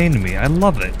insane to me. I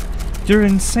love it. You're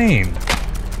insane.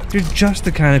 You're just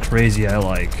the kind of crazy I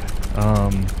like.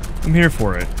 I'm here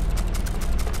for it.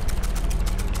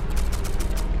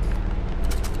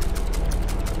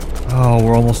 Oh,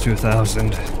 we're almost to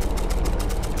 1,000.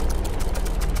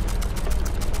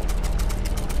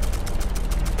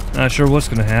 Not sure what's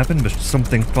gonna happen, but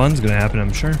something fun's gonna happen,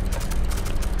 I'm sure.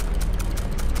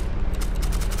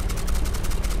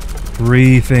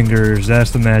 3 fingers,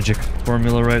 that's the magic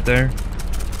formula right there.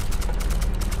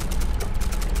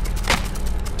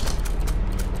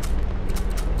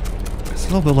 It's a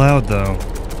little bit loud though.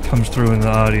 Comes through in the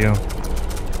audio.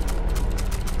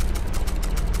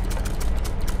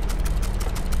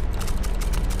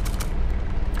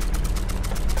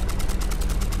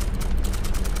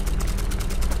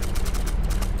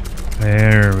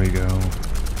 There we go.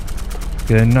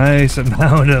 Get a nice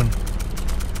amount of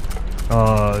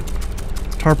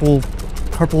carpal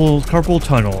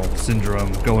tunnel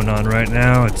syndrome going on right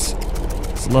now. It's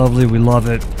lovely. We love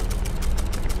it.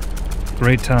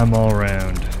 Great time all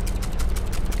around.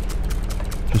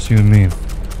 Just you and me.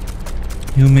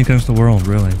 You and me against the world,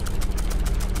 really.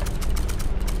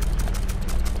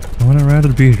 I would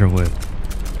rather be here with.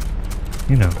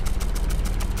 You know.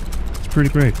 It's pretty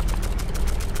great.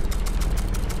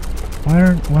 Why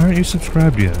aren't you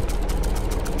subscribed yet?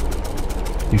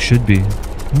 You should be.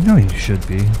 You know you should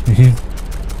be.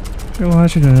 You're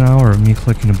watching an hour of me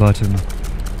clicking a button.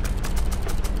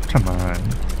 Come on.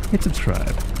 Hit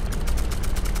subscribe.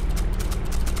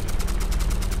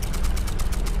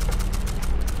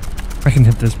 I can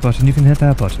hit this button, you can hit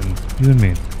that button. You and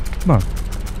me. Come on.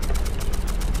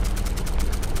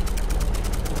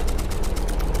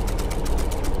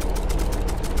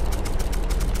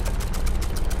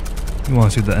 You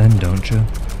want to see the end, don't you?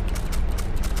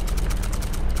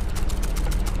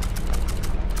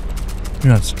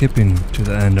 You're not skipping to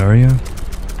the end, are you?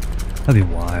 That'd be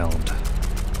wild.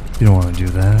 You don't want to do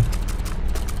that.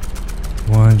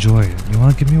 You want to enjoy it. You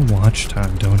want to give me a watch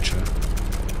time, don't you?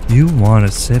 You want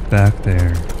to sit back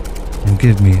there and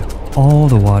give me all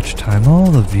the watch time,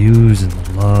 all the views and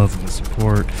the love and the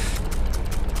support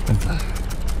and the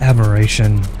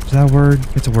admiration. Is that a word?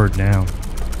 It's a word now.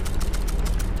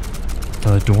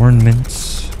 The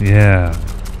adornments. Yeah.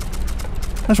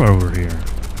 That's why we're here.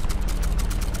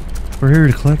 We're here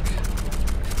to click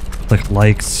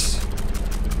likes,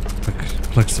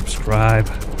 click subscribe.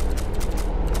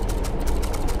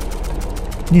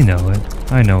 You know it.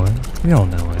 I know it. We all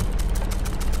know it.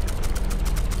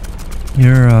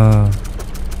 You're,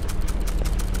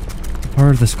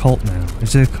 part of this cult now.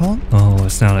 Is it a cult? Oh,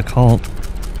 it's not a cult.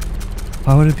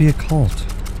 Why would it be a cult?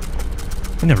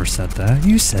 I never said that.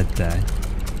 You said that.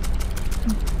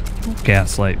 Don't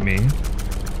gaslight me.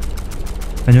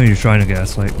 I know you're trying to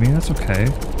gaslight me. That's okay.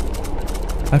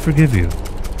 I forgive you.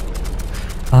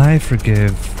 I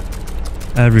forgive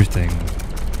everything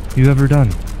you ever done,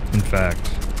 in fact.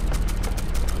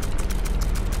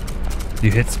 You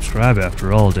hit subscribe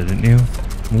after all, didn't you?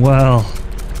 Well,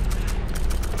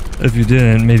 if you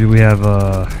didn't, maybe we have,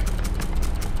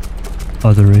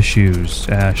 other issues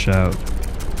to hash out.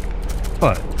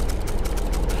 But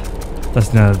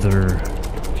that's neither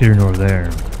here nor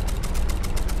there.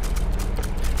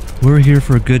 We're here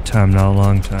for a good time, not a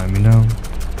long time, you know?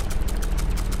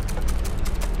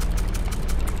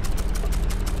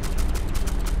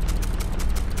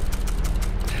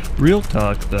 Real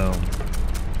talk, though.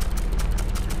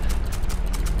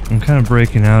 I'm kind of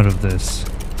breaking out of this,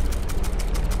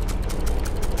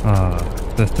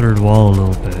 the third wall a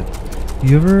little bit.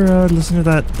 You ever, listen to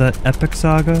that Epic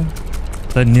Saga?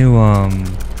 That new, I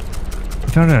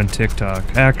found it on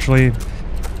TikTok. Actually,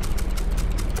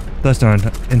 that's not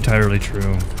entirely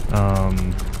true.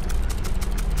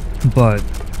 But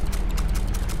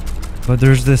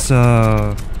there's this,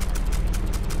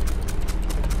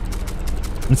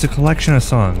 it's a collection of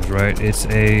songs, right? It's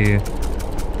a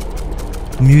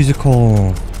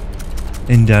musical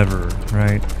endeavor,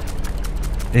 right?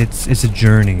 It's a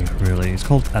journey, really. It's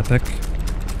called Epic.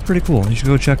 Pretty cool. You should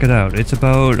go check it out. It's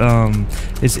about,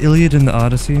 it's Iliad and the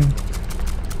Odyssey.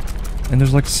 And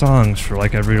there's like songs for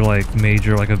like every like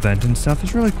major like event and stuff.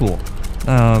 It's really cool.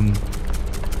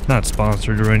 Not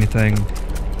sponsored or anything.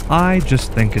 I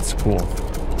just think it's cool.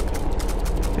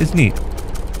 It's neat.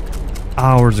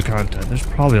 Hours of content. There's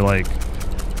probably like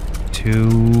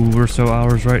 2 or so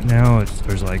hours right now.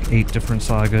 There's like 8 different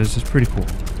sagas. It's pretty cool.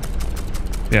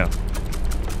 Yeah.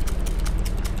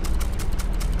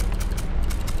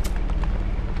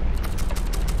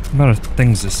 I'm out of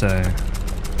things to say.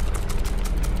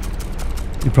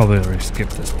 You probably already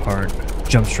skipped this part.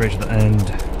 Jump straight to the end,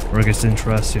 where it gets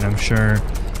interesting, I'm sure.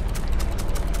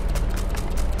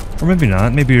 Or maybe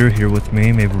not. Maybe you're here with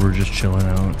me. Maybe we're just chilling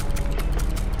out.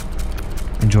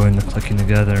 Enjoying the clicking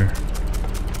together.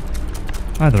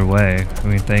 Either way, I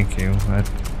mean, thank you. I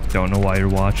don't know why you're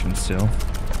watching still.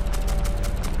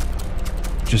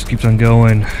 Just keeps on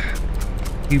going.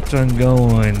 Keeps on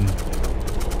going.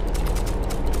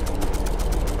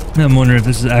 I'm wondering if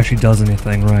this actually does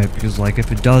anything right, because like if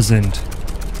it doesn't,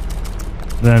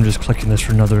 then I'm just clicking this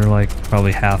for another like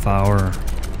probably half hour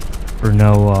for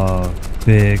no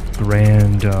big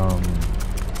grand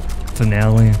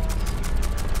finale.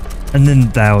 And then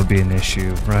that would be an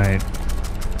issue, right?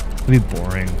 It'd be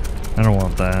boring. I don't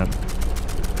want that.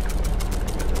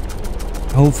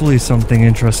 Hopefully something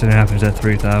interesting happens at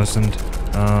 3,000.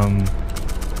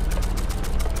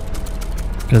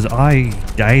 Because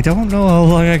I don't know how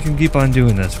long I can keep on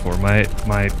doing this for.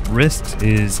 My wrist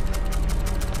is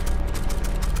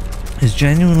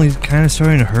genuinely kind of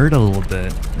starting to hurt a little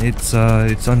bit. It's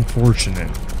unfortunate,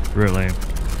 really.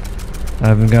 I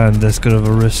haven't gotten this good of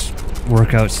a wrist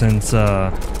workout since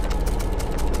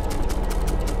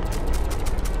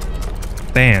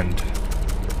band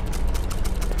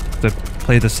to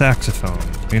play the saxophone,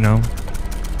 you know,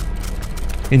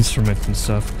 instruments and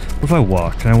stuff. What if I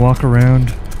walk? Can I walk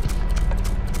around?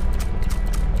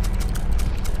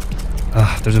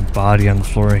 There's a body on the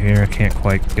floor here. I can't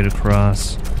quite get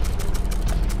across.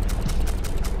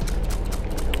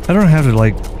 I don't have to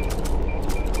like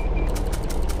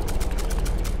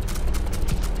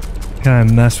kind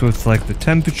of mess with like the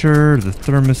temperature, the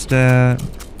thermostat.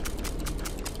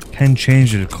 Can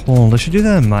change it to cold. I should do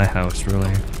that in my house,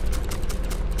 really.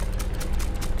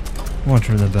 I want to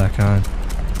turn that back on.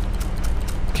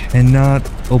 Cannot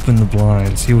open the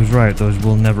blinds. He was right, those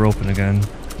will never open again.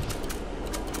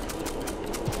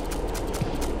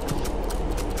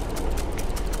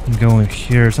 I'm going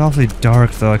here. It's awfully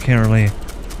dark though, I can't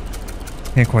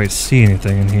quite see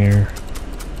anything in here.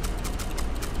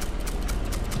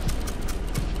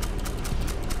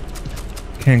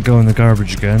 Can't go in the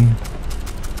garbage again.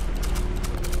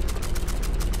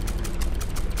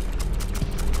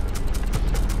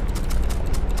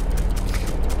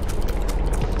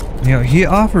 You know, he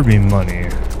offered me money.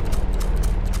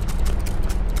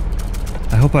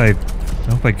 I hope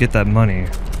I get that money.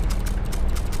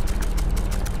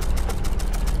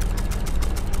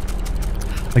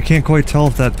 I can't quite tell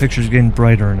if that picture's getting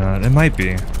brighter or not. It might be.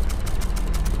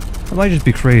 It might just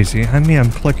be crazy. I mean, I'm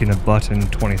clicking a button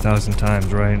 20,000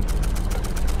 times, right?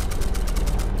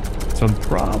 So I'm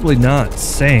probably not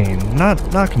sane.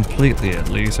 Not completely, at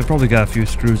least. I probably got a few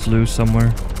screws loose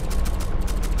somewhere.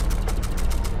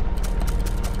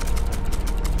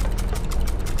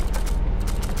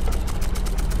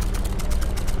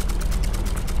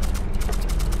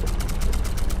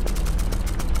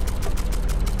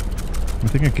 I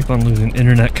think I keep on losing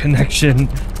internet connection.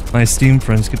 My Steam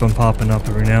friends keep on popping up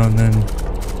every now and then.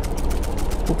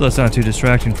 Hope that's not too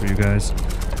distracting for you guys.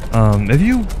 If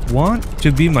you want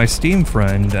to be my Steam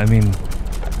friend, I mean,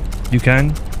 you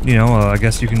can. You know, I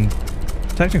guess you can.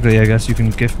 Technically, I guess you can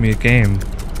gift me a game.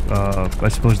 I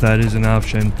suppose that is an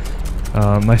option.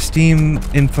 My Steam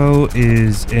info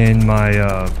is in my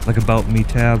like About Me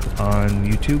tab on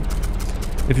YouTube.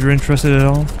 If you're interested at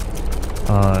all.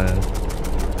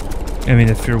 I mean,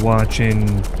 if you're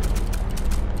watching,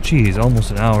 geez, almost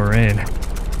an hour in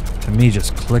to me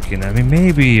just clicking. I mean,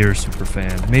 maybe you're a super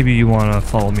fan. Maybe you want to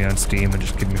follow me on Steam and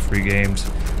just give me free games.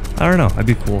 I don't know. I'd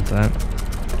be cool with that.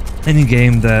 Any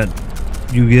game that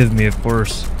you give me, of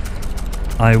course,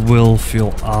 I will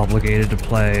feel obligated to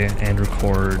play and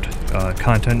record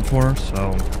content for.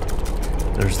 So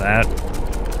there's that.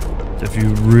 If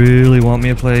you really want me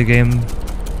to play a game,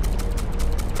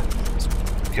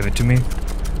 give it to me.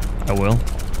 I will.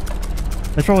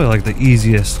 That's probably like the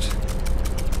easiest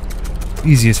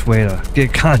way to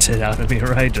get content out of me,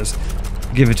 right? Just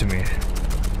give it to me.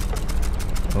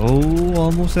 Oh,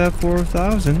 almost at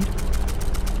 4,000.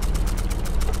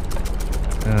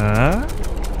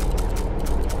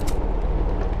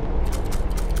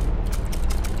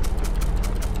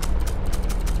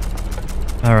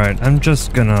 Alright, I'm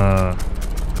just gonna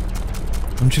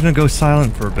go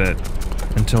silent for a bit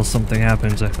until something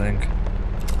happens, I think.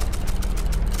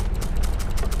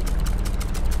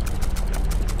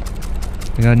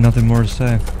 I got nothing more to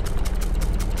say.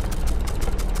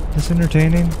 It's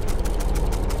entertaining.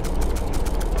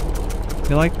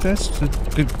 You like this?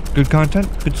 Good content?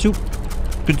 Good soup?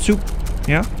 Good soup?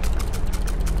 Yeah?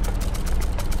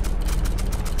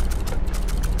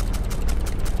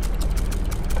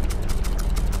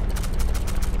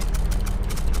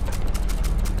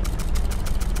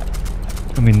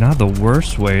 I mean, not the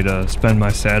worst way to spend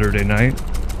my Saturday night.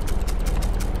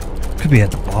 Could be at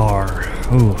the bar.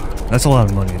 Ooh, that's a lot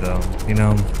of money though, you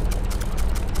know?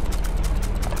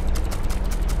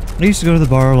 I used to go to the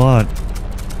bar a lot.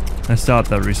 I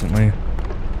stopped that recently.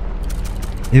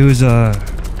 It was,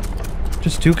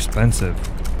 just too expensive,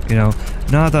 you know?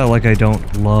 Not that, like, I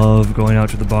don't love going out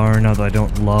to the bar, not that I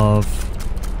don't love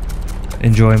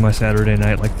enjoying my Saturday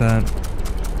night like that.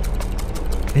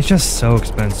 It's just so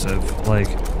expensive, like,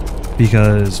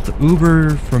 because the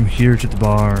Uber from here to the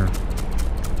bar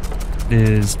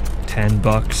is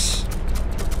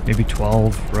 $10, maybe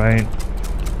 12, right?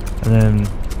 And then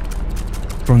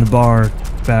from the bar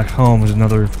back home was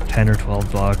another 10 or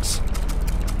 12 bucks.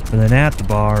 And then at the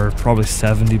bar, probably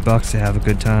 70 bucks to have a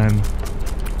good time.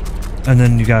 And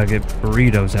then you gotta get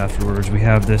burritos afterwards. We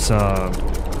have this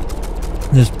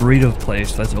this burrito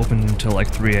place that's open until like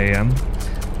 3 a.m.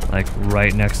 like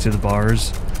right next to the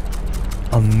bars.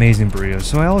 Amazing burritos.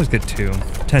 So I always get two,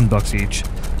 10 bucks each.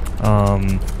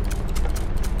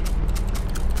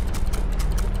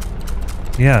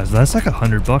 Yeah, so that's like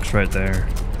 $100 right there.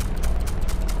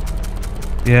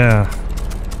 Yeah.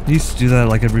 I used to do that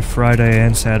like every Friday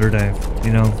and Saturday,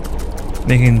 you know,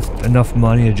 making enough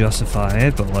money to justify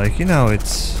it, but like, you know,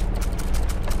 it's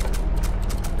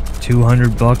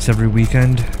 $200 every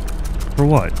weekend for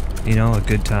what? You know, a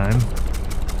good time.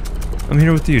 I'm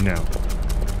here with you now.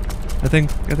 I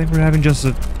think we're having just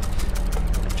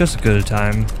as good a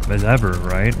time as ever,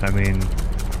 right? I mean,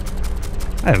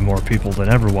 I have more people than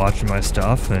ever watching my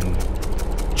stuff and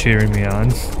cheering me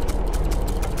on.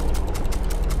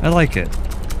 I like it.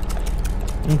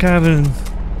 I'm kind of a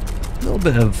little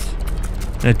bit of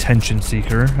an attention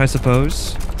seeker, I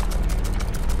suppose.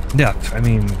 Yeah, I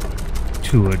mean,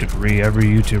 to a degree, every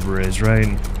YouTuber is, right?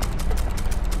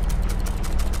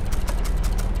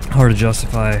 Hard to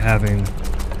justify having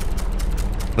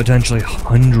potentially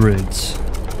hundreds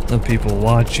of people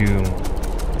watch you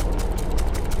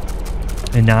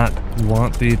and not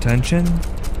want the attention.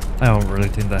 I don't really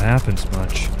think that happens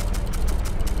much.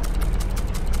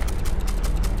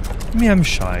 I mean, I'm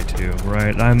shy too,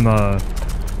 right? I'm a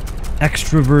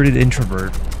extroverted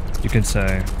introvert, you can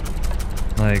say.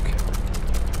 Like,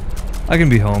 I can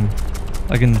be home.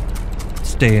 I can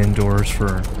stay indoors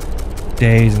for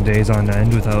days and days on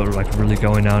end without like really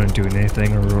going out and doing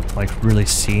anything or like really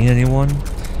seeing anyone.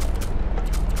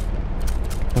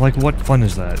 But, like, what fun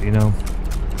is that, you know?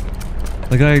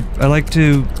 Like, I like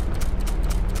to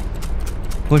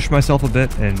push myself a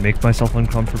bit and make myself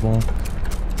uncomfortable.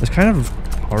 It's kind of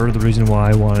part of the reason why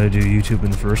I wanted to do YouTube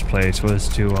in the first place, was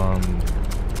to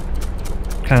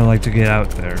kind of like to get out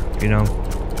there, you know?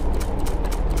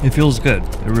 It feels good.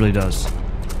 It really does.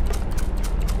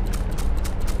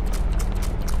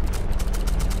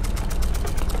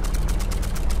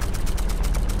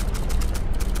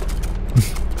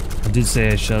 I did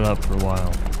say I shut up for a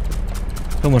while.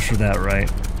 So much for that, right?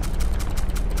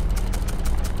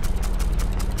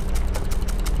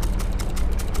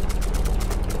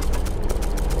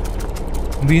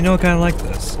 But you know, I kind of like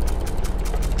this.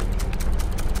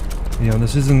 You know,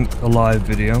 this isn't a live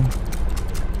video.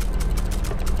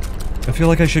 I feel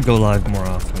like I should go live more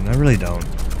often. I really don't.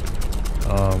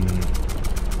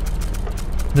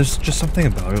 There's just something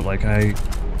about it. Like, I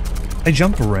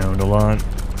jump around a lot.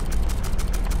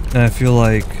 And I feel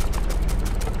like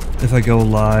if I go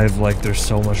live, like, there's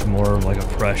so much more of, like, a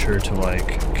pressure to,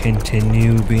 like,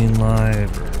 continue being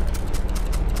live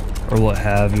or what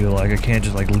have you. Like, I can't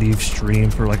just, like, leave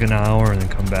stream for, like, an hour and then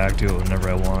come back to it whenever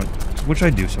I want, which I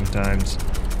do sometimes.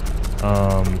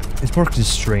 It's more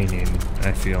constraining,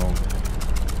 I feel.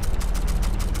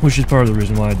 Which is part of the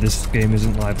reason why this game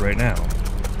isn't live right now.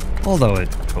 Although it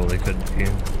totally could be,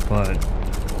 but,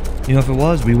 you know, if it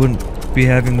was, we wouldn't be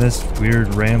having this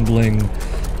weird, rambling,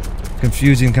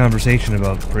 confusing conversation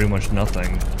about pretty much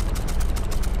nothing.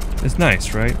 It's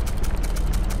nice, right?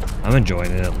 I'm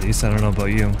enjoying it, at least. I don't know about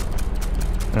you.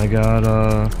 I got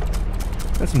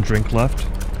some drink left.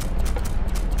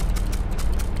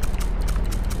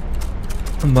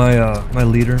 My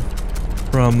leader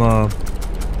from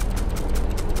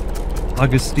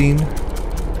Augustine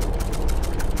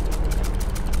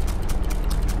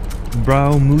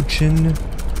Braumuchen.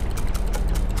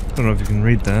 I don't know if you can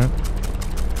read that.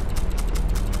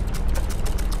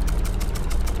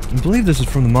 I believe this is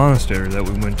from the monastery that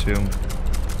we went to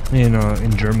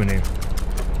in Germany.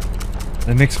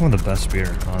 They make some of the best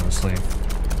beer, honestly.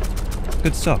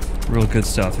 Good stuff, real good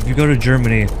stuff. If you go to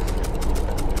Germany,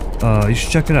 you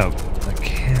should check it out. I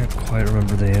can't quite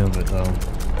remember the name of it though.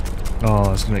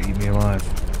 Oh, it's gonna eat me alive.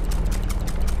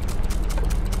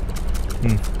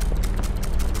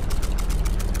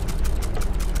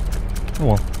 Oh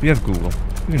well, you have Google.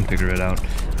 You can figure it out.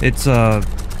 It's a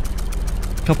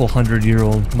couple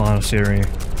 100-year-old monastery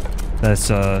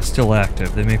that's still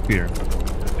active. They make beer.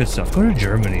 Good stuff. Go to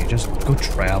Germany. Just go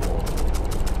travel.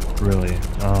 Really.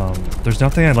 There's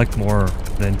nothing I'd like more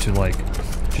than to like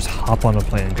just hop on a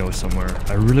plane and go somewhere.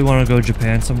 I really want to go to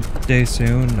Japan someday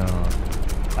soon.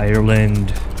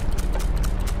 Ireland,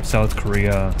 South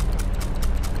Korea,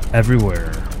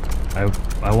 everywhere. I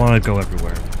want to go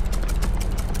everywhere.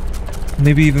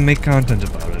 Maybe even make content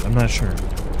about it. I'm not sure.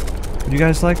 Would you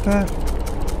guys like that?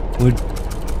 Would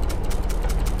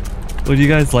you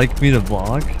guys like me to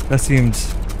vlog? That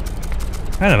seems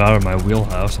kind of out of my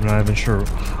wheelhouse. I'm not even sure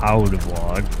how to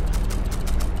vlog.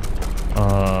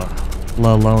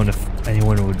 Let alone if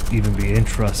anyone would even be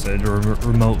interested or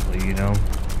remotely, you know?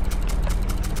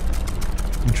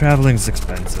 And traveling's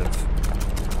expensive.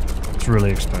 It's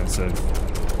really expensive.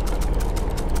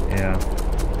 Yeah.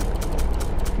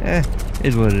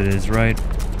 Is what it is, right?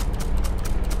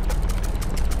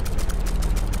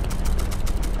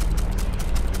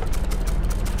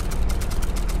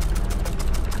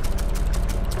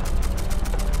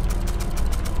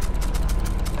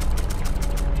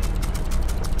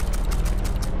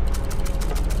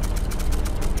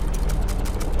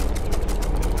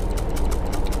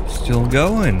 Still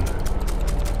going.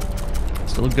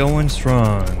 Still going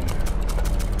strong.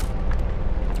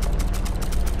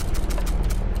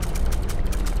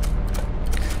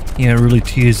 Yeah, it really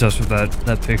teased us with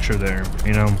that picture there,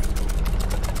 you know?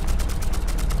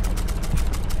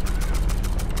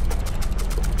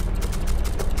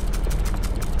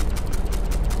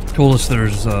 Told us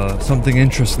there's something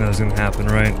interesting that was gonna happen,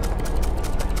 right?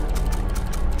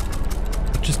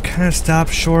 But just kind of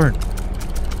stopped short.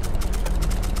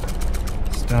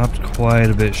 Stopped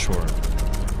quite a bit short.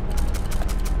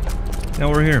 Now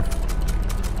we're here.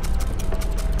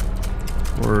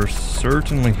 We're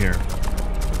certainly here.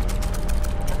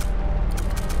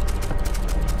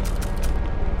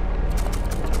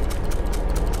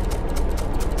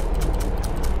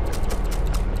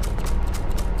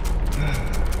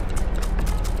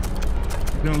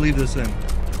 I'm gonna leave this in.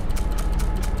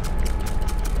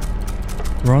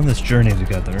 We're on this journey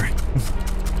together.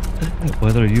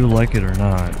 Whether you like it or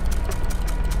not.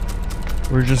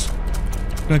 We're just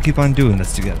gonna keep on doing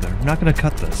this together. I'm not gonna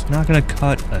cut this. I'm not gonna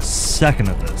cut a second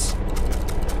of this.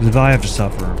 Because if I have to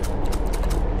suffer,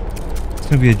 it's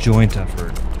gonna be a joint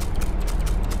effort.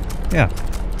 Yeah.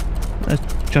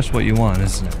 That's just what you want,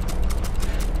 isn't it?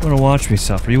 You wanna watch me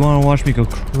suffer. You wanna watch me go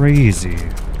crazy.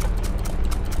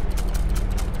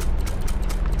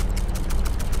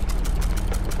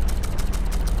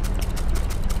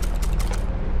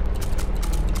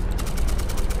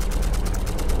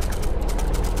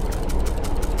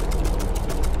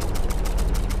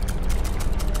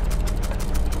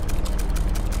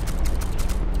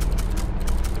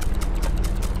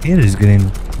 It is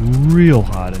getting real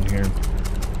hot in here.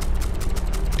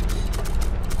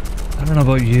 I don't know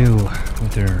about you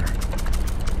with your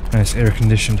nice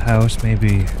air-conditioned house.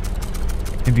 Maybe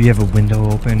you have a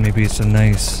window open. Maybe it's a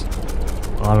nice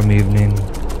autumn evening.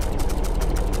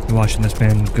 You're watching this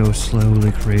man go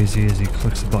slowly crazy as he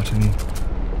clicks a button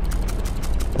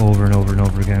over and over and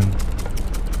over again.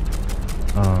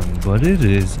 But it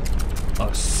is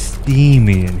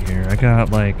steamy in here. I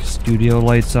got like studio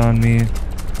lights on me.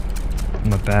 In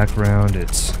my background,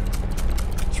 it's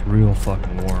real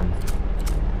fucking warm.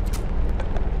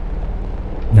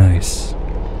 Nice.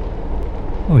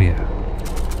 Oh yeah.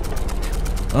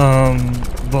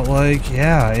 But like,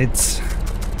 yeah, it's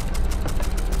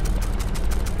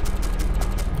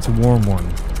a warm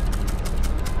one.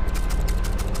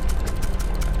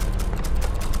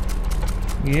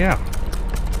 Yeah.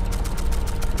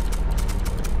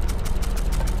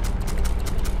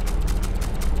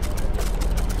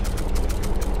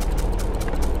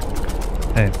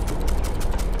 Hey,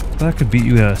 if I could beat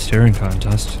you at a staring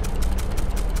contest.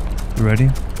 You ready?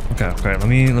 Okay.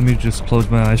 Let me just close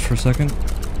my eyes for a second.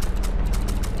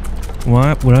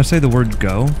 When I say the word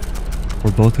go,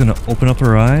 we're both gonna open up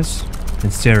our eyes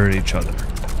and stare at each other.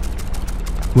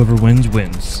 Whoever wins,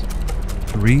 wins.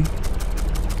 3,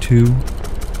 2,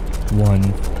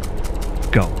 1,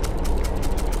 go.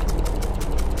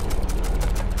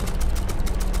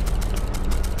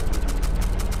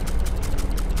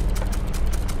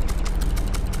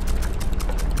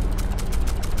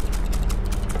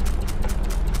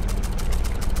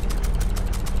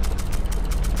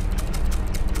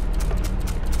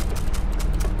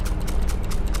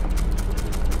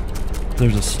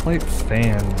 There's a slight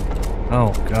fan.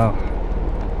 Oh god.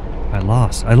 I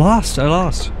lost.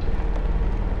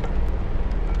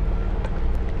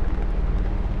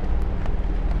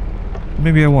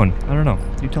 Maybe I won. I don't know.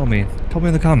 You tell me. Tell me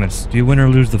in the comments. Do you win or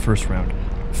lose the first round?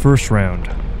 First round.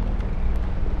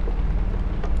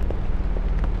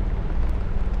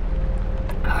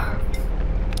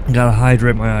 Gotta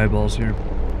hydrate my eyeballs here.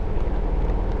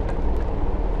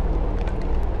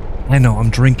 I know, I'm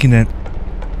drinking it.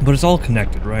 But it's all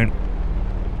connected, right?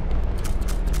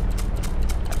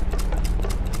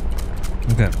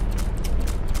 Okay.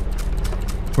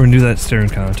 We're gonna do that staring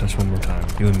contest one more time.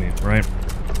 You and me, right?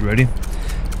 You ready?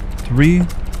 3,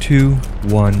 2,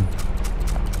 1,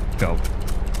 go.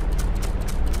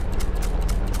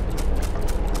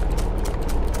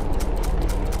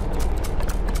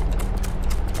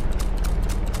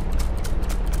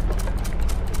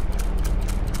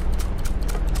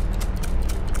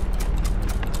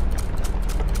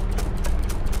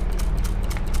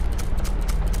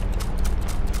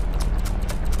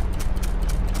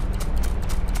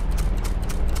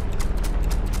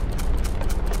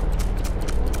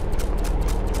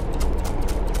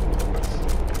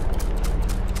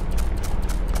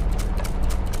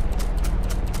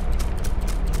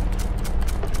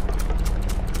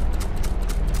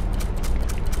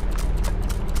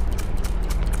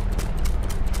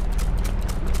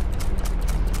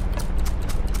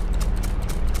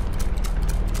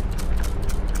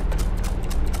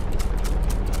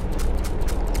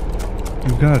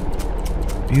 You've got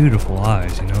beautiful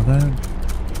eyes, you know that?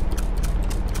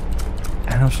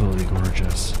 Absolutely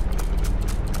gorgeous.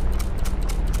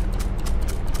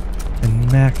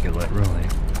 Immaculate, really.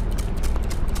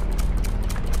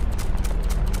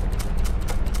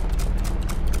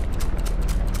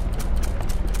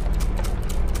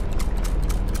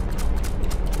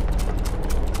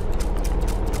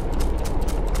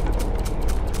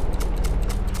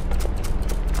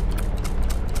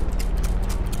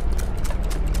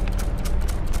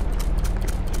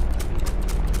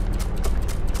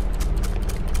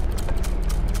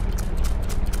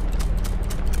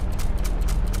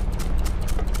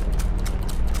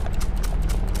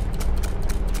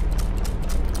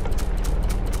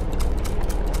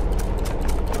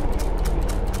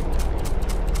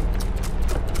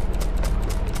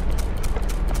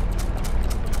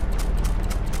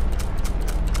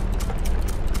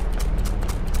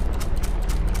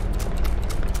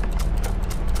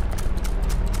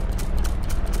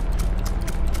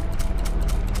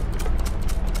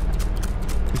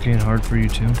 Getting hard for you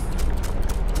too?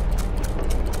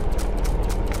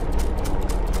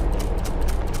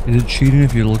 Is it cheating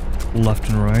if you look left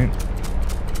and right?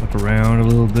 Look around a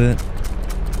little bit?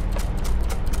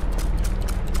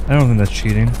 I don't think that's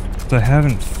cheating. So I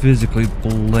haven't physically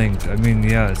blinked. I mean,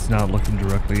 yeah, it's not looking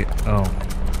directly. Oh.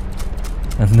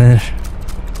 And then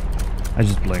I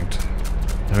just blinked.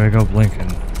 There I go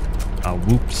blinking. Ah,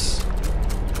 whoops.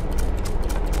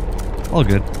 All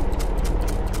good.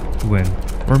 Win.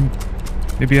 Or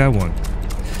maybe I won.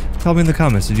 Tell me in the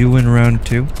comments, did you win round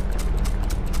 2?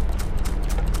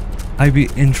 I'd be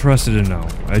interested to know.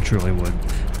 I truly would.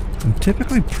 I'm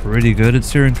typically pretty good at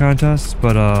steering contests,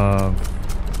 but I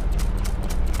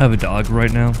have a dog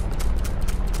right now.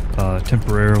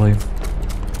 Temporarily.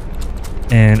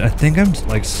 And I think I'm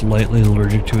like slightly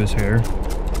allergic to his hair.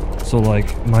 So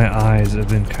like my eyes have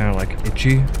been kind of like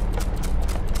itchy.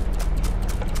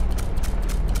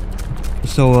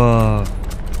 So I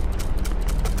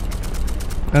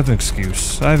have an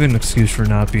excuse. I have an excuse for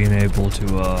not being able to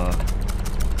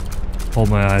hold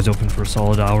my eyes open for a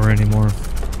solid hour anymore.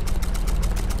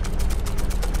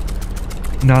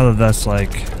 Not that that's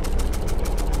like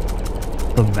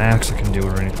the max I can do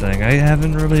or anything. I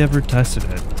haven't really ever tested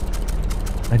it.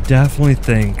 I definitely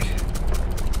think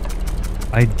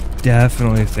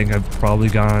I've probably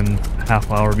gone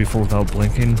half hour before without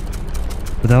blinking.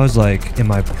 But that was like in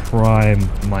my prime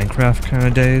Minecraft kind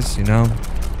of days, you know?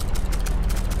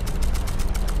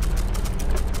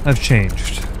 I've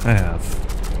changed. I have.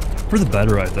 For the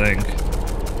better, I think.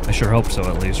 I sure hope so,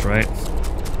 at least, right?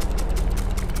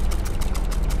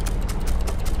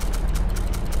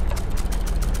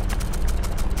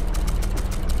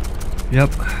 Yep.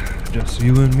 Just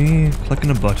you and me clicking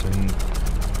a button.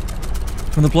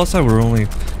 On the plus side, we're only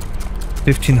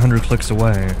 1,500 clicks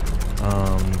away.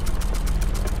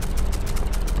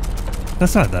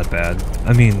 That's not that bad.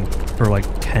 I mean, for like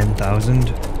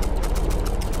 10,000.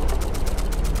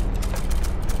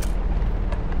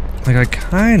 Like, I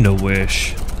kinda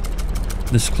wish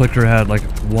this clicker had like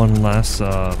one less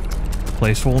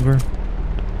placeholder.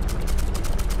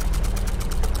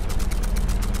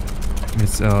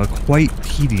 It's quite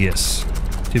tedious,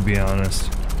 to be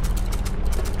honest.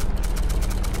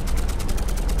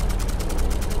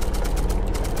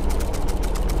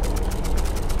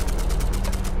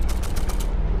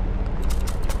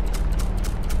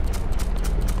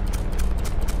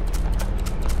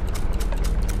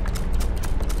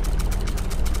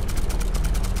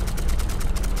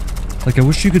 Like, I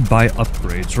wish you could buy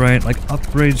upgrades, right? Like,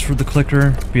 upgrades for the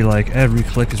clicker, be like, every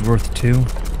click is worth 2.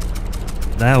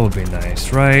 That would be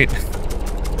nice, right?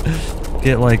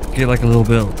 Get like a little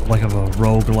bit like of a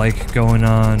roguelike going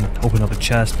on. Open up a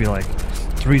chest, be like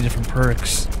 3 different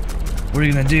perks. What are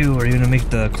you gonna do? Are you gonna make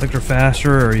the clicker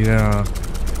faster, or are you gonna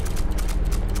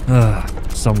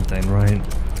something, right?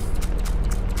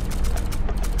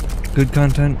 Good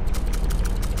content.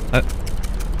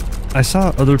 I saw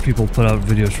other people put out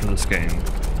videos for this game.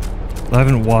 I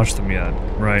haven't watched them yet,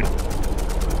 right?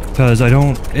 Because I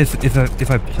don't, if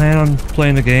I plan on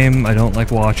playing the game, I don't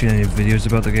like watching any videos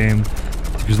about the game,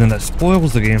 because then that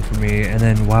spoils the game for me, and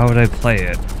then why would I play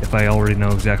it if I already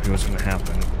know exactly what's going to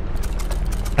happen?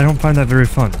 I don't find that very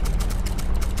fun.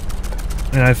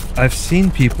 And I've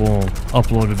seen people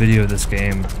upload a video of this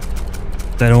game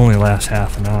that only lasts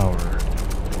half an hour.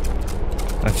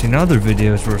 I've seen other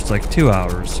videos where it's like 2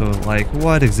 hours, so like,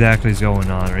 what exactly is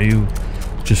going on? Are you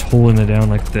just holding it down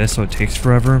like this so it takes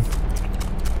forever?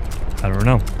 I don't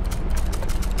know.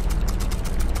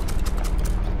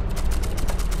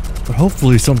 But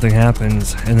hopefully something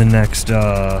happens in the next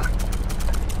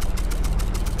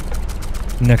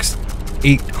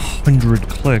 800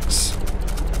 clicks.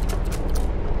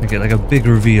 I get like a big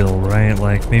reveal, right?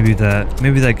 Like maybe that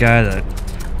guy that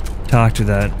talked to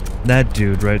that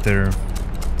dude right there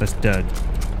that's dead.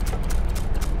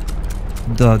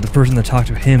 The person that talked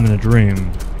to him in a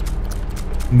dream.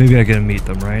 Maybe I get to meet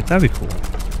them, right? That'd be cool.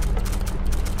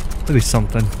 That'd be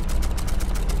something.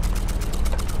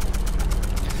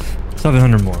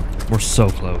 700 more. We're so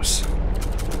close.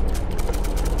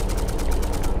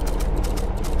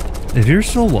 If you're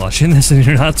still watching this and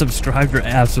you're not subscribed, you're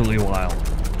absolutely wild.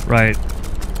 Right?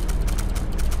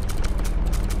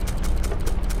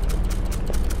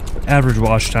 Average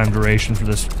watch time duration for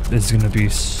this is going to be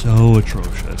so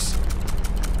atrocious.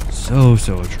 So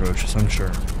atrocious, I'm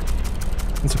sure.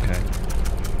 It's okay.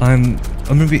 I'm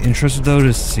gonna be interested though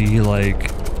to see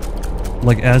like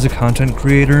as a content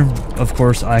creator, of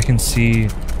course I can see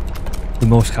the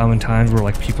most common times where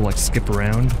like people like skip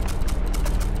around.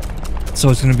 So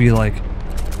it's gonna be like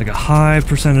a high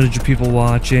percentage of people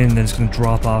watching, then it's gonna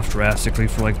drop off drastically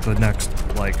for like the next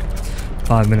like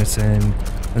 5 minutes in,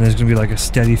 and there's gonna be like a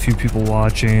steady few people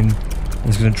watching, and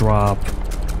it's gonna drop,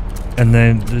 and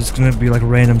then there's gonna be like a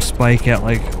random spike at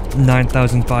like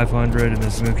 9,500, and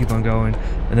it's gonna keep on going,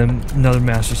 and then another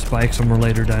massive spike somewhere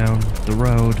later down the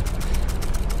road.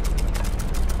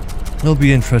 It'll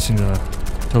be interesting to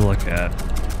look at.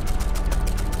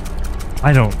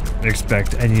 I don't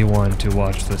expect anyone to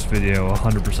watch this video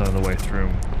 100% of the way through.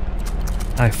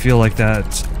 I feel like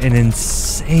that's an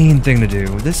insane thing to do.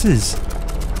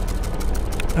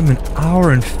 I'm an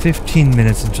hour and 15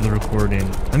 minutes into the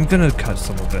recording. I'm gonna cut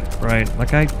some of it, right?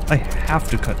 Like I have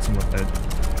to cut some of it.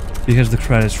 Because the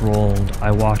credits rolled,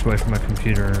 I walked away from my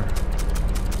computer.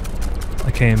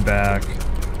 I came back.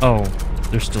 Oh,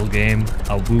 there's still game.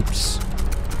 Oh, whoops.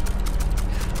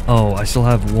 Oh, I still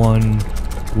have one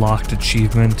locked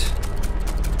achievement.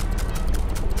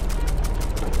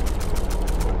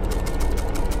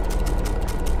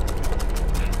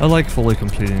 I like fully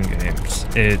completing games.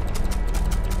 It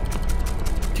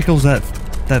tickles that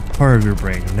part of your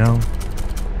brain, you know?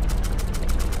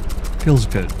 Feels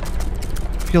good.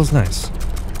 Feels nice.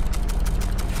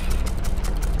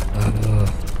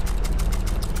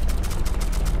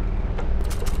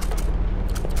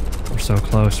 We're so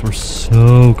close. We're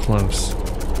so close.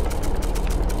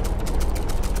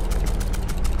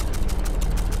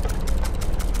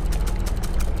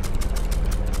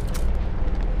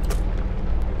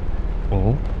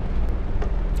 Oh.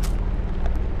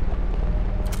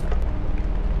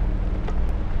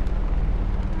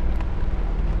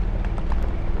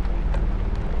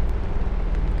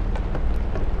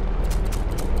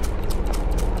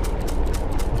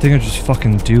 I think I just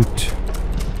fucking duped.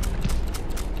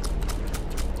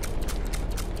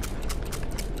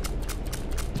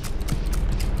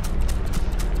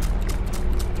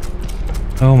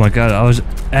 Oh my god, I was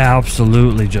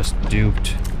absolutely just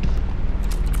duped.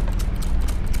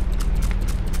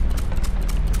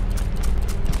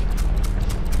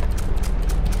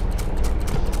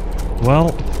 Well,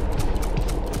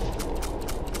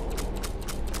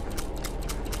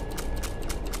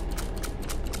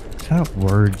 is that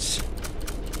words?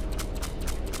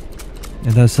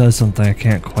 It does say something, I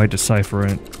can't quite decipher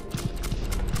it.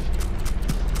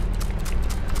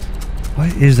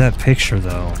 What is that picture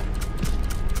though?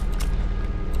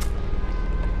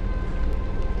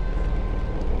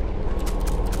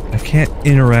 I can't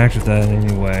interact with that in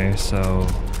any way, so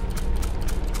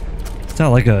it's not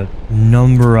like a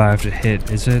number I have to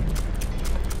hit, is it?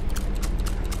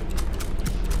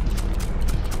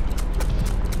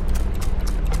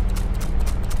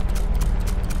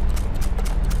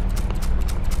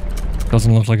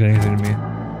 doesn't look like anything to me.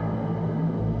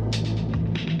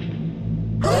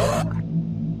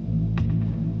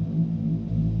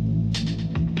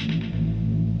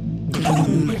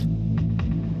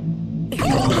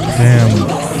 Damn,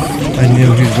 I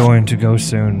knew he was going to go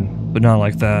soon, but not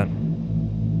like that.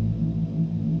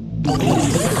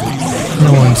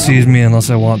 No one sees me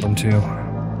unless I want them to.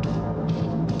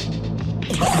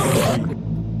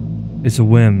 It's a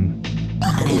whim.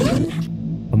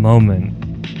 A moment.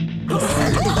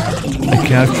 I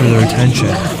capture their attention,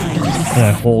 and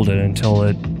I hold it until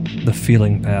the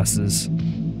feeling passes.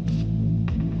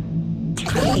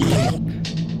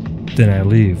 Then I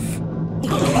leave.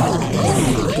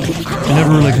 I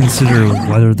never really consider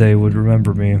whether they would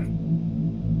remember me.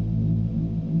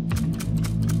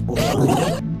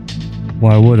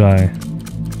 Why would I?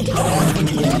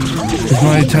 It's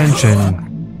my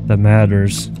attention that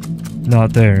matters,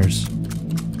 not theirs.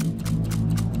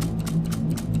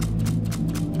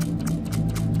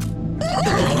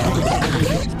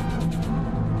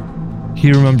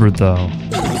 He remembered though.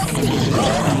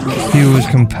 He was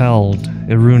compelled.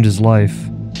 It ruined his life.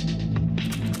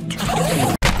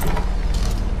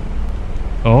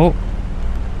 Oh.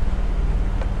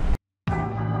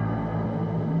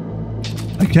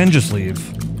 I can just leave.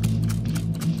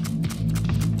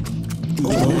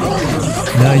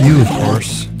 Not you, of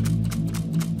course.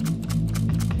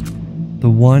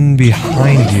 The one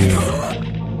behind you.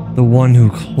 The one who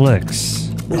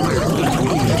clicks.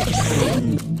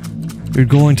 You're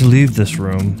going to leave this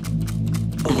room.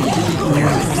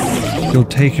 You'll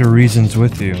take your reasons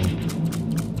with you.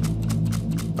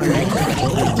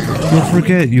 You'll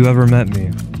forget you ever met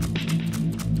me.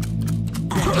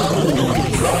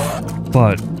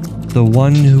 But the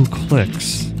one who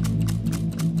clicks,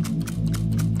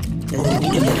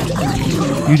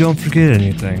 you don't forget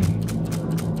anything.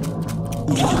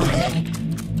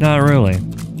 Not really.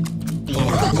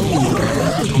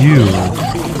 You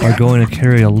are going to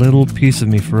carry a little piece of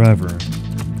me forever.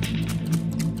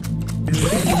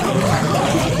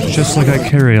 Just like I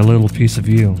carry a little piece of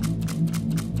you.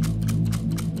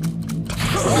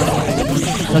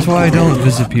 That's why I don't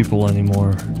visit people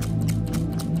anymore.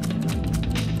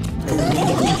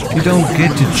 You don't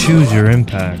get to choose your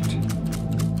impact.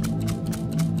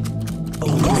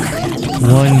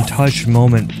 One touch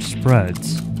moment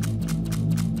spreads.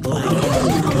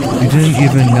 You didn't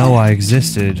even know I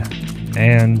existed,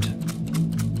 and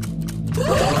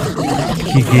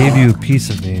he gave you a piece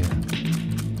of me.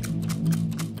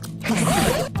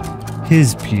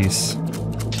 His piece.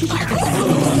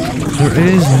 There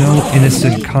is no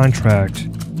innocent contract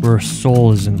where a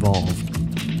soul is involved.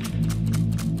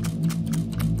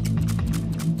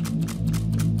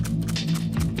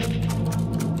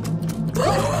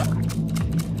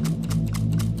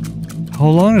 How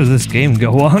long does this game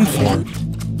go on for?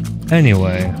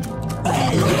 Anyway,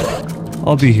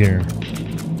 I'll be here.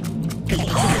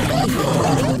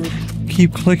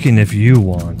 Keep clicking if you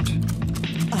want.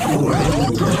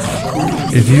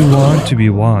 If you want to be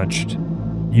watched,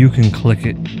 you can click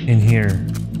it in here.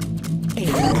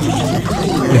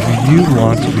 If you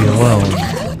want to be alone,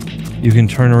 you can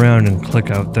turn around and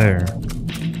click out there.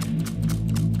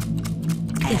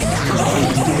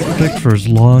 Click for as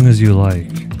long as you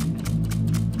like.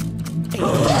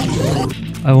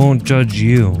 I won't judge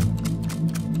you.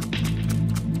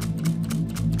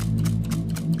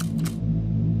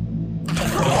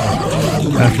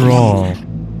 After all,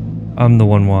 I'm the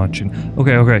one watching.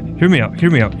 Okay, hear me out,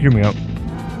 hear me out, hear me out.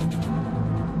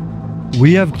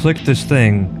 We have clicked this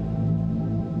thing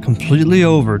completely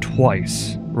over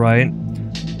twice, right?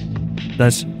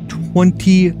 That's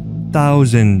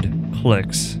 20,000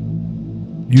 clicks.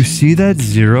 You see that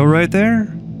 0 right there?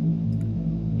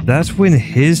 That's when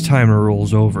his timer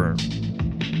rolls over.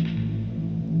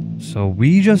 So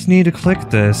we just need to click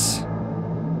this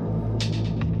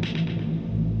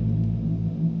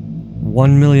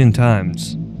 1 million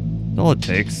times. That's all it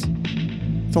takes.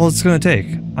 That's all it's gonna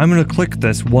take. I'm gonna click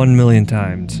this 1 million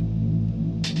times.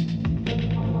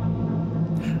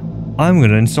 I'm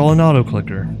gonna install an auto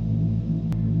clicker.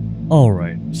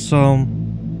 Alright, so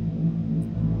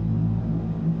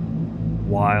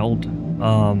wild.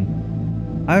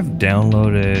 I've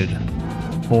downloaded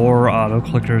 4 auto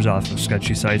clickers off of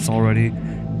sketchy sites already,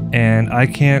 and I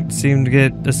can't seem to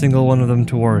get a single one of them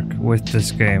to work with this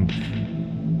game.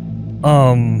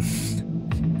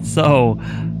 So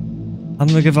I'm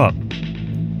gonna give up.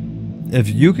 If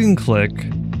you can click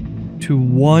to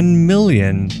 1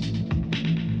 million,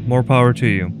 more power to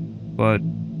you. But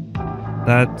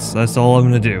that's all I'm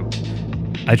gonna do.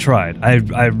 I tried.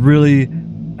 I really,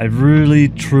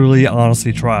 truly,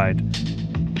 honestly tried.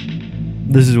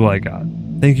 This is what I got.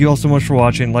 Thank you all so much for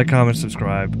watching. Like, comment,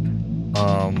 subscribe.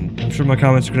 I'm sure my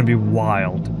comments are going to be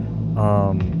wild.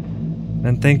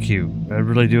 And thank you. I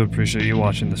really do appreciate you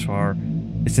watching this far.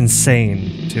 It's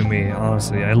insane to me,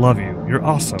 honestly. I love you. You're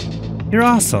awesome. You're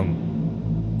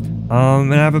awesome.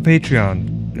 And I have a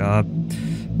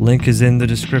Patreon. Link is in the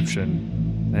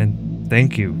description. And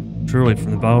thank you, truly,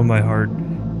 from the bottom of my heart,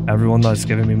 everyone that's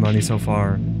given me money so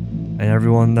far, and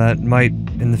everyone that might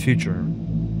in the future.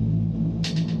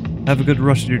 Have a good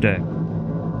rest of your day.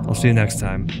 I'll see you next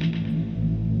time.